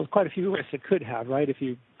 Well, there's quite a few risks it could have, right, if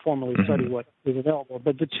you formally study what is available.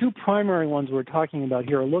 But the two primary ones we're talking about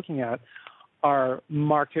here or looking at are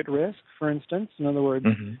market risk, for instance. In other words,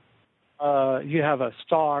 you have a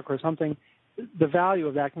stock or something, the value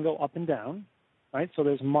of that can go up and down, right? So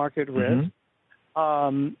there's market risk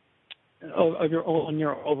on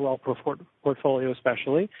your overall portfolio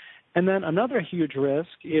especially. And then another huge risk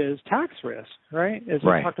is tax risk, right? As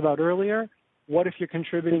we talked about earlier, what if you're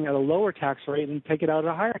contributing at a lower tax rate and take it out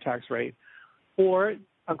at a higher tax rate? Or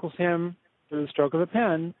Uncle Sam, through the stroke of a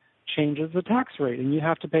pen, changes the tax rate, and you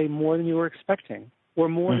have to pay more than you were expecting, or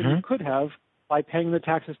more than you could have by paying the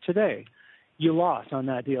taxes today. You lost on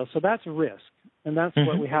that deal. So that's risk, and that's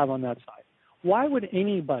what we have on that side. Why would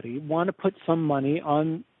anybody want to put some money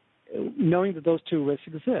on knowing that those two risks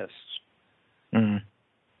exist?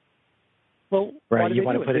 Well, why do they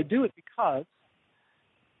do it? They do it because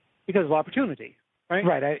of opportunity, right?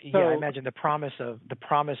 Right. I imagine the promise of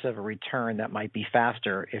a return that might be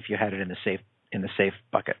faster if you had it in the safe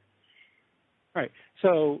bucket. Right.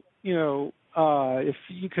 So, if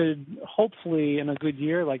you could hopefully in a good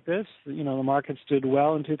year like this, the markets did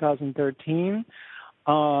well in 2013.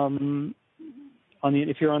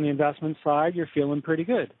 If you're on the investment side, you're feeling pretty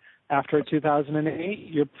good. After 2008,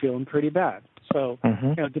 you're feeling pretty bad. So,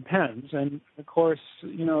 it depends. And, of course,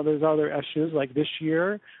 there's other issues like this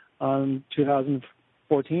year,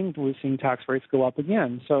 2014, we've seen tax rates go up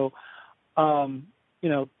again. So,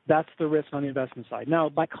 that's the risk on the investment side. Now,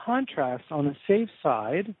 by contrast, on the safe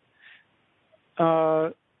side,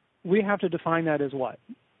 we have to define that as what?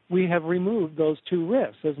 We have removed those two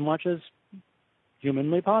risks as much as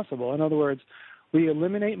humanly possible. In other words, We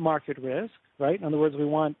eliminate market risk, right? In other words, we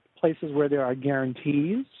want places where there are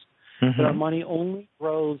guarantees, that our money only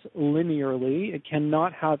grows linearly. It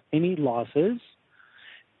cannot have any losses.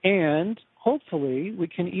 And hopefully we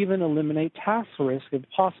can even eliminate tax risk if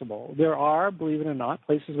possible. There are, believe it or not,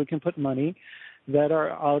 places we can put money that are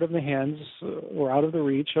out of the hands or out of the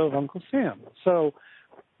reach of Uncle Sam. So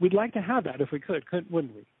we'd like to have that if we could,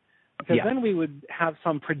 wouldn't we? Because then we would have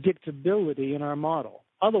some predictability in our model.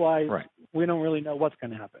 Otherwise, we don't really know what's going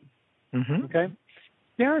to happen. Okay?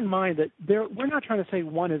 Bear in mind that we're not trying to say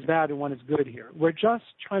one is bad and one is good here. We're just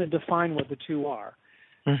trying to define what the two are.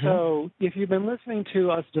 So if you've been listening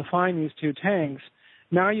to us define these two tanks,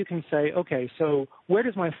 now you can say, okay, so where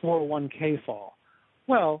does my 401k fall?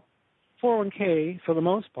 Well, 401k, for the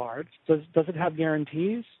most part, does it have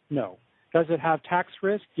guarantees? No. Does it have tax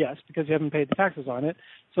risk? Yes, because you haven't paid the taxes on it.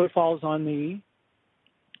 So it falls on the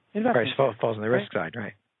investment side. Falls on the risk side,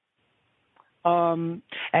 right. And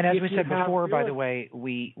as we said before, by the way,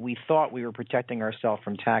 we thought we were protecting ourselves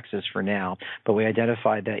from taxes for now, but we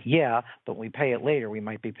identified that, but when we pay it later, we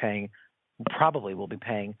might be paying, probably will be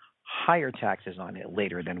paying higher taxes on it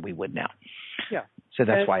later than we would now. Yeah. So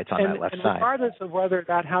that's why it's on that left side. Regardless of whether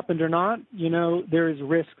that happened or not, there is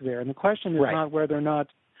risk there. And the question is not whether or not,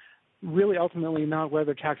 really ultimately not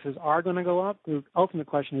whether taxes are going to go up. The ultimate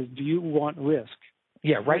question is, do you want risk?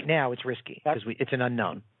 Yeah, right now it's risky because it's an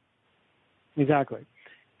unknown. Exactly.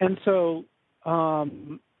 And so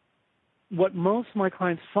what most of my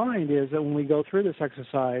clients find is that when we go through this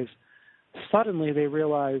exercise, suddenly they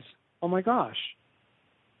realize, oh, my gosh,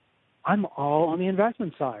 I'm all on the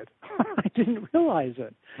investment side. I didn't realize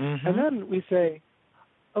it. And then we say,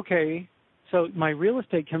 okay, so my real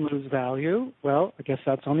estate can lose value. Well, I guess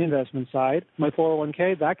that's on the investment side. My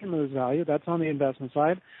 401k, that can lose value. That's on the investment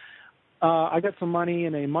side. I got some money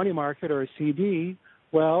in a money market or a CD.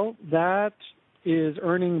 Well, that is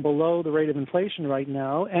earning below the rate of inflation right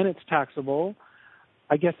now, and it's taxable.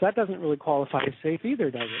 I guess that doesn't really qualify as safe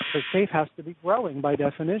either, does it? Because safe has to be growing by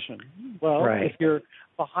definition. Well, if you're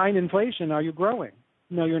behind inflation, are you growing?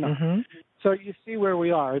 No, you're not. So you see where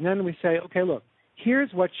we are. And then we say, okay, look,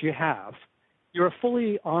 here's what you have. You're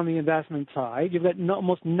fully on the investment side. You've got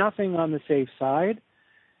almost nothing on the safe side.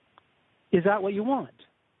 Is that what you want?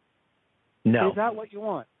 No. Is that what you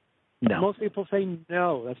want? No. Most people say,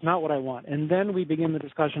 no, that's not what I want. And then we begin the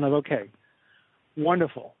discussion of, okay,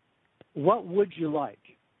 wonderful. What would you like?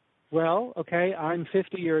 Well, okay, I'm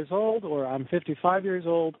 50 years old or I'm 55 years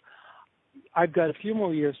old. I've got a few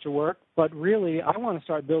more years to work, but really I want to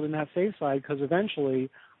start building that safe side because eventually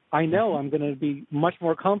I know I'm going to be much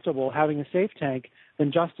more comfortable having a safe tank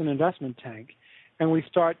than just an investment tank. And we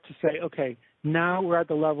start to say, okay, now we're at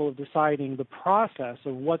the level of deciding the process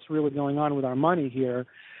of what's really going on with our money here.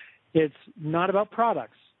 It's not about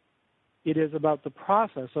products. It is about the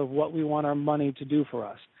process of what we want our money to do for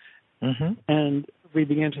us. And we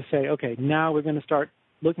begin to say, okay, now we're going to start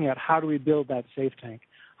looking at how do we build that safe tank?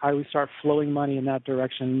 How do we start flowing money in that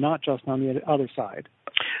direction, not just on the other side?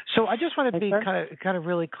 So I just want to be kind of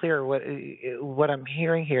really clear. What I'm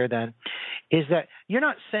hearing here then is that you're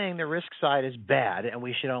not saying the risk side is bad and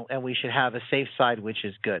we should have a safe side which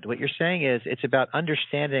is good. What you're saying is it's about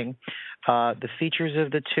understanding the features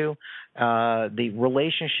of the two, the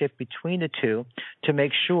relationship between the two, to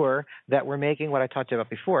make sure that we're making what I talked about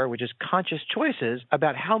before, which is conscious choices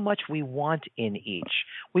about how much we want in each.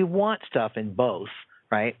 We want stuff in both.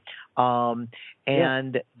 Right.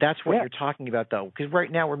 And that's what you're talking about, though, because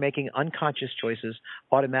right now we're making unconscious choices,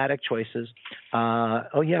 automatic choices.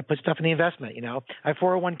 Put stuff in the investment. I have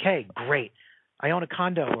 401k. Great. I own a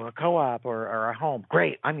condo or a co-op or a home.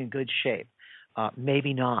 Great. I'm in good shape.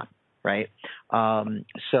 Maybe not. Right.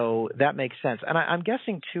 So that makes sense. And I'm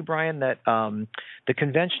guessing, too, Brian, that the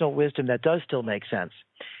conventional wisdom that does still make sense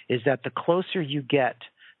is that the closer you get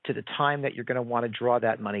to the time that you're going to want to draw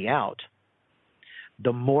that money out,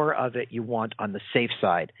 the more of it you want on the safe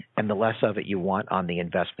side and the less of it you want on the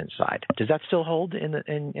investment side. Does that still hold in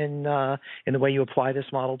the way you apply this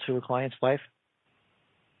model to a client's life?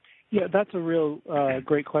 Yeah, that's a real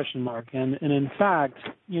great question, Mark. And in fact,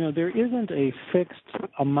 there isn't a fixed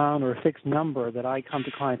amount or a fixed number that I come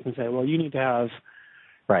to clients and say, well, you need to have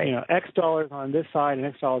X dollars on this side and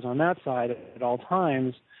X dollars on that side at all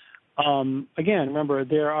times. Again, remember,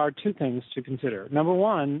 there are two things to consider. Number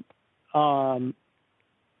one,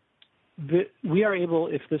 we are able,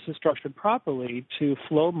 if this is structured properly, to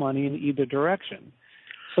flow money in either direction.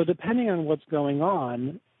 So depending on what's going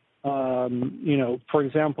on, for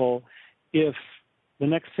example, if the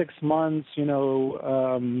next 6 months,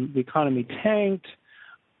 the economy tanked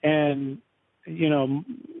and,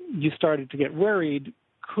 you started to get worried,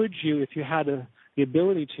 could you, if you had a the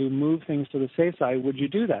ability to move things to the safe side, would you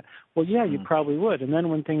do that? Well, yeah, you probably would. And then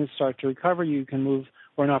when things start to recover, you can move,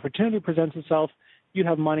 or an opportunity presents itself, you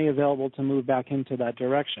have money available to move back into that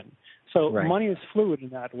direction. So money is fluid in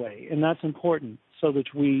that way, and that's important so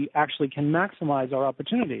that we actually can maximize our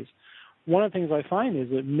opportunities. One of the things I find is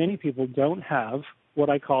that many people don't have what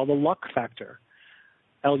I call the luck factor,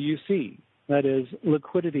 LUC. That is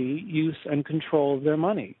liquidity, use, and control of their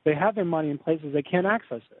money. They have their money in places they can't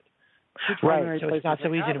access it. Right, so it's not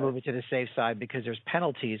so easy to move it to the safe side because there's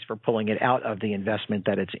penalties for pulling it out of the investment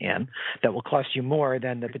that it's in that will cost you more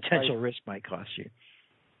than the potential risk might cost you.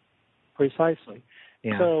 Precisely.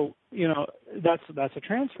 Yeah. So, that's a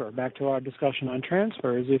transfer. Back to our discussion on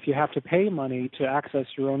transfers, if you have to pay money to access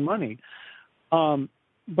your own money.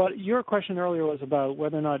 But your question earlier was about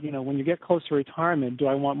whether or not, when you get close to retirement, do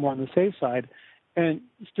I want more on the safe side? And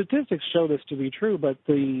statistics show this to be true, but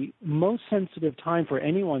the most sensitive time for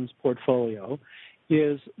anyone's portfolio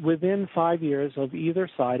is within 5 years of either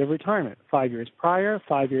side of retirement, 5 years prior,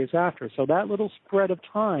 5 years after. So that little spread of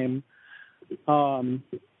time, 5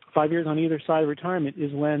 years on either side of retirement,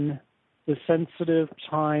 is when the sensitive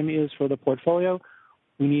time is for the portfolio.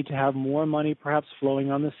 We need to have more money perhaps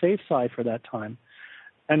flowing on the safe side for that time.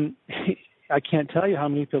 And I can't tell you how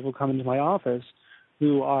many people come into my office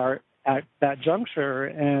who are at that juncture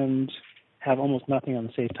and have almost nothing on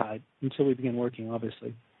the safe side until we begin working,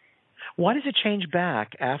 obviously. Why does it change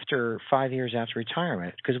back after 5 years after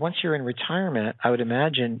retirement? Because once you're in retirement, I would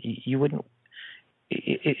imagine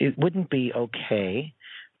it wouldn't be okay,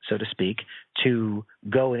 so to speak, to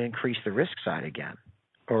go and increase the risk side again.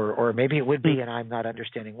 Or maybe it would be, and I'm not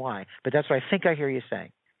understanding why. But that's what I think I hear you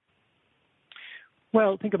saying.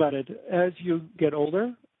 Well, think about it. As you get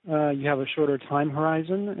older, you have a shorter time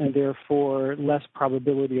horizon and therefore less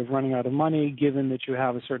probability of running out of money given that you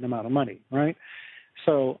have a certain amount of money, right?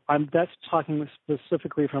 So that's talking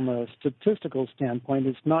specifically from a statistical standpoint.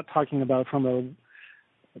 It's not talking about from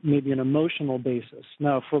maybe an emotional basis.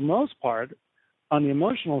 Now, for most part, on the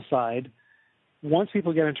emotional side, once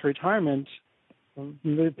people get into retirement,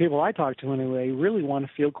 the people I talk to anyway really want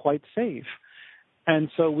to feel quite safe. And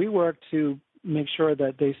so we work to make sure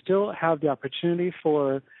that they still have the opportunity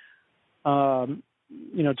for, to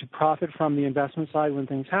profit from the investment side when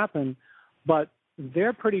things happen, but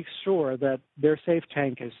they're pretty sure that their safe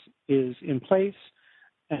tank is in place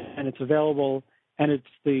and it's available, and it's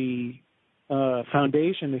the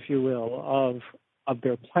foundation, if you will, of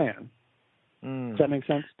their plan. Does that make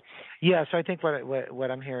sense? Yeah, so I think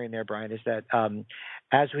what I'm hearing there, Brian, is that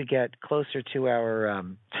as we get closer to our,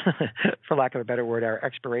 for lack of a better word, our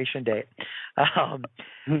expiration date,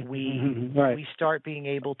 we start being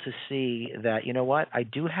able to see that, you know what, I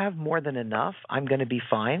do have more than enough. I'm going to be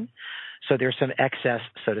fine. So there's some excess,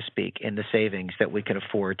 so to speak, in the savings that we can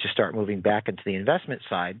afford to start moving back into the investment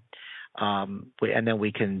side, and then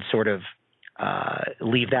we can sort of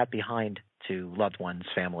leave that behind to loved ones,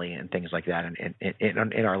 family, and things like that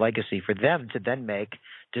in our legacy for them to then make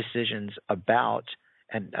decisions about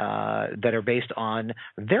and that are based on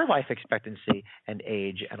their life expectancy and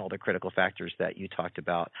age and all the critical factors that you talked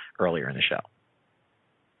about earlier in the show.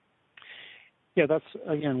 Yeah, that's,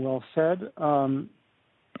 again, well said.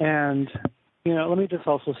 And, let me just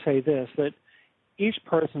also say this, that each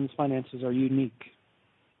person's finances are unique.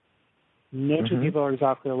 No two people are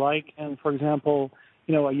exactly alike. And, for example,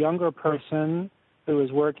 a younger person who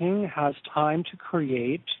is working has time to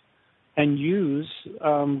create and use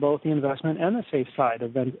both the investment and the safe side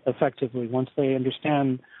effectively once they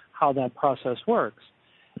understand how that process works.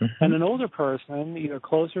 And an older person, either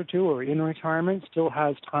closer to or in retirement, still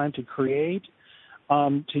has time to create,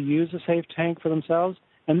 to use a safe tank for themselves,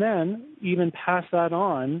 and then even pass that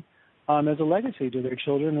on as a legacy to their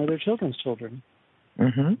children or their children's children.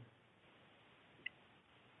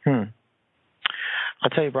 I'll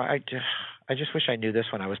tell you, Brian, I just wish I knew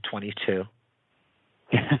this when I was 22.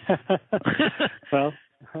 Well,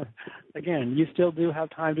 again, you still do have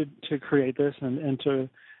time to create this and to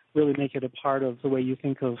really make it a part of the way you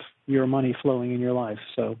think of your money flowing in your life.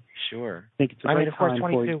 So sure. I think it's a great time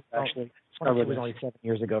 22, for you to actually discover it was only 7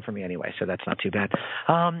 years ago for me anyway, so that's not too bad.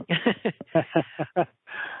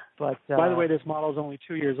 But by the way, this model is only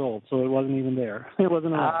 2 years old, so it wasn't even there. It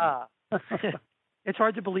wasn't around. It's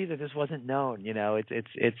hard to believe that this wasn't known.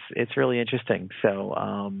 It's really interesting. So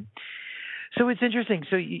so it's interesting.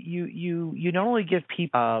 So you not only give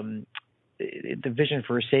people the vision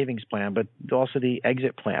for a savings plan, but also the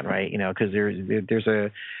exit plan, right? Because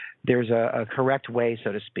there's a correct way,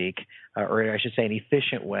 so to speak, or I should say, an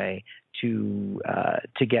efficient way to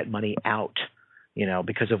get money out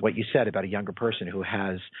because of what you said about a younger person who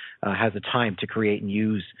has the time to create and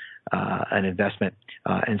use an investment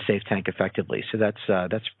and safe tank effectively. So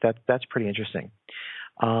that's pretty interesting.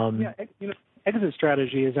 Exit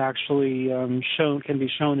strategy is actually can be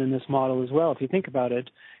shown in this model as well. If you think about it,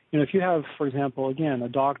 if you have, for example, again, a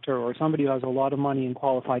doctor or somebody who has a lot of money in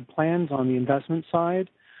qualified plans on the investment side,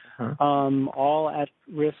 all at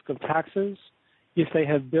risk of taxes, if they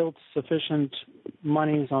have built sufficient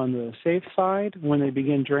monies on the safe side, when they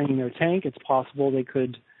begin draining their tank, it's possible they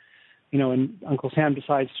could, and Uncle Sam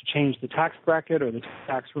decides to change the tax bracket or the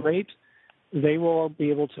tax rate, they will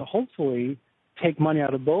be able to hopefully take money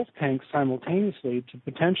out of both tanks simultaneously to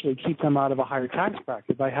potentially keep them out of a higher tax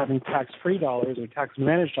bracket by having tax-free dollars or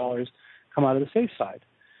tax-managed dollars come out of the safe side.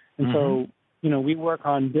 And so, we work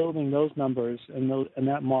on building those numbers and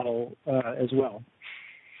that model as well.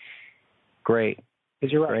 Great.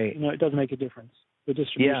 Because you're right. Great. It does make a difference. The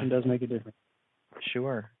distribution does make a difference.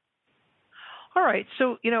 Sure. All right.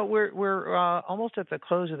 So, we're almost at the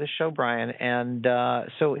close of the show, Brian. And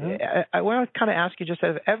I want to kind of ask you, just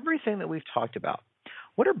out of everything that we've talked about,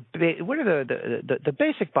 what are the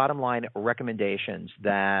basic bottom line recommendations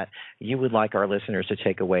that you would like our listeners to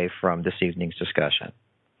take away from this evening's discussion?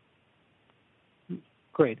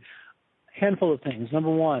 Great. Handful of things. Number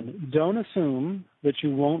one, don't assume that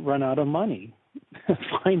you won't run out of money.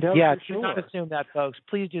 Find out for sure. Do not assume that, folks.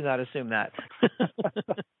 Please do not assume that.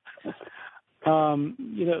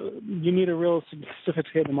 You need a real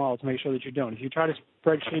sophisticated model to make sure that you don't. If you try to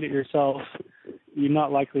spreadsheet it yourself, you're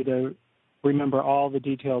not likely to remember all the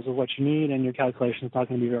details of what you need, and your calculation is not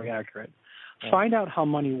going to be very accurate. Right. Find out how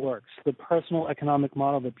money works. The personal economic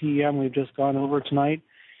model, the PEM we've just gone over tonight,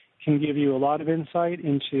 can give you a lot of insight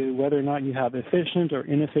into whether or not you have efficient or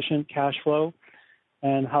inefficient cash flow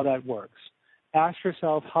and how that works. Ask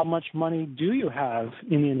yourself, how much money do you have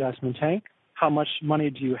in the investment tank? How much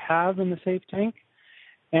money do you have in the safe tank?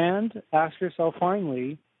 And ask yourself,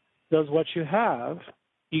 finally, does what you have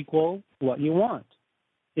equal what you want?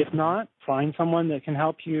 If not, find someone that can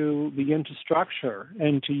help you begin to structure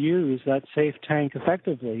and to use that safe tank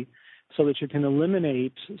effectively so that you can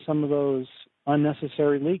eliminate some of those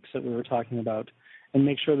unnecessary leaks that we were talking about and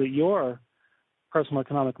make sure that your personal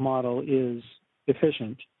economic model is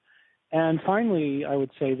efficient. And finally, I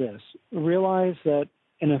would say this, realize that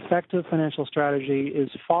an effective financial strategy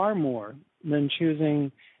is far more than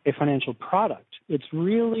choosing a financial product. It's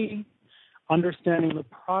really understanding the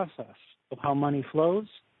process of how money flows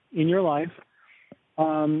in your life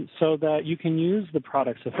so that you can use the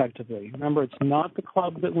products effectively. Remember, it's not the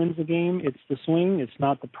club that wins the game. It's the swing. It's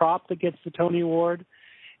not the prop that gets the Tony Award.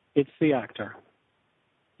 It's the actor.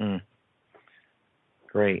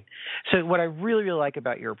 Great. So what I really, really like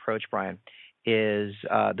about your approach, Brian, is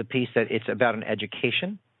the piece that it's about an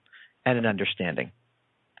education and an understanding.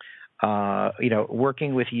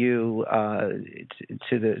 Working with you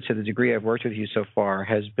to the degree I've worked with you so far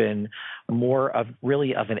has been more of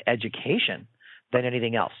an education than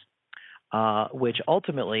anything else. Which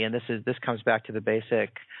ultimately, and this comes back to the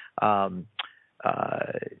basic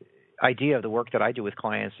idea of the work that I do with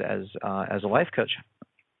clients as a life coach,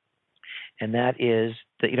 and that is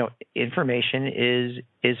that information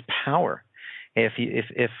is power. If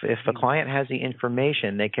a client has the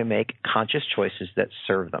information, they can make conscious choices that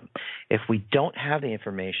serve them. If we don't have the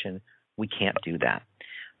information, we can't do that.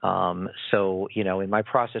 So, in my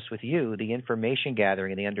process with you, the information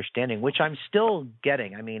gathering and the understanding, which I'm still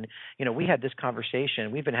getting. I mean, we had this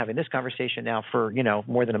conversation. We've been having this conversation now for,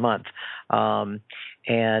 more than a month.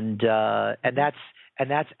 And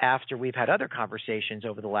that's after we've had other conversations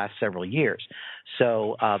over the last several years.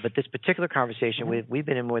 So, but this particular conversation, we've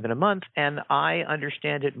been in more than a month, and I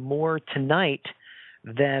understand it more tonight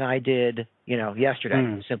than I did,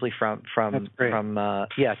 yesterday, simply from probing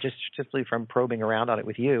around on it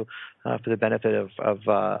with you for the benefit of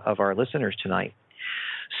our listeners tonight.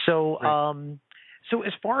 So, So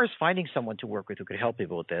as far as finding someone to work with who could help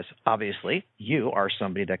people with this, obviously you are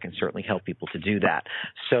somebody that can certainly help people to do that.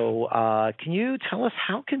 So can you tell us,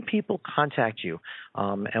 how can people contact you,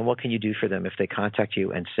 and what can you do for them if they contact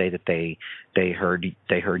you and say that they heard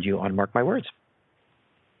you on Mark My Words?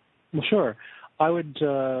 Well, sure. I would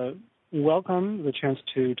welcome the chance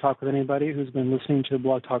to talk with anybody who's been listening to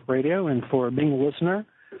Blog Talk Radio, and for being a listener,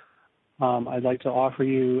 I'd like to offer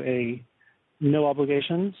you a no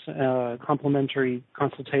obligations, complimentary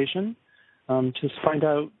consultation to find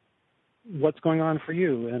out what's going on for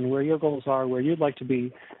you and where your goals are, where you'd like to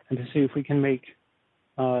be, and to see if we can make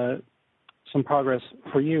some progress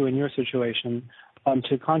for you in your situation.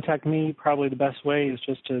 To contact me, probably the best way is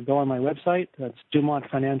just to go on my website. That's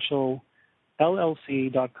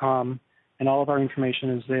DumontFinancialLLC.com, and all of our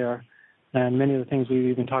information is there, and many of the things we've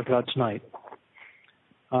even talked about tonight.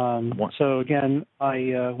 So again,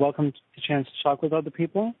 I welcome the chance to talk with other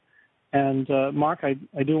people. And Mark, I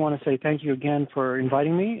do want to say thank you again for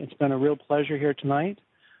inviting me. It's been a real pleasure here tonight.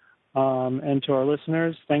 And to our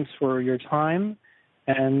listeners, thanks for your time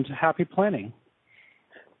and happy planning.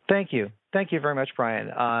 Thank you. Thank you very much, Brian.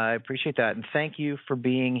 I appreciate that. And thank you for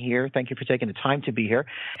being here. Thank you for taking the time to be here.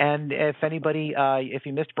 And if anybody, if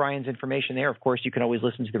you missed Brian's information there, of course, you can always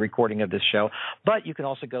listen to the recording of this show. But you can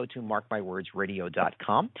also go to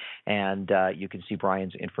markmywordsradio.com, and you can see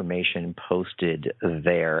Brian's information posted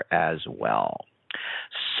there as well.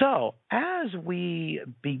 So as we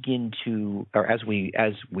begin to, or as we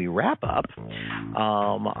wrap up,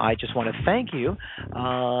 I just want to thank you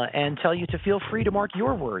and tell you to feel free to mark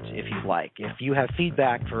your words if you'd like. If you have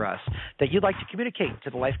feedback for us that you'd like to communicate to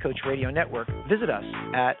the Life Coach Radio Network, visit us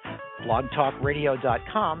at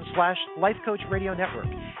blogtalkradio.com/Life Coach Radio Network,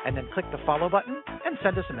 and then click the follow button and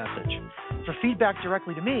send us a message. For feedback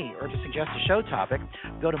directly to me or to suggest a show topic,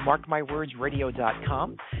 go to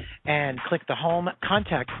markmywordsradio.com and click the home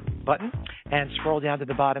contact button and scroll down to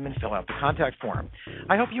the bottom and fill out the contact form.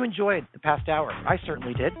 I hope you enjoyed the past hour. I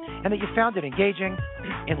certainly did, and that you found it engaging,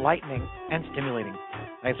 enlightening, and stimulating.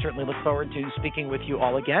 I certainly look forward to speaking with you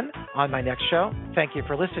all again on my next show. Thank you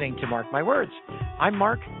for listening to Mark My Words. I'm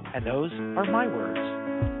Mark, and those are my words.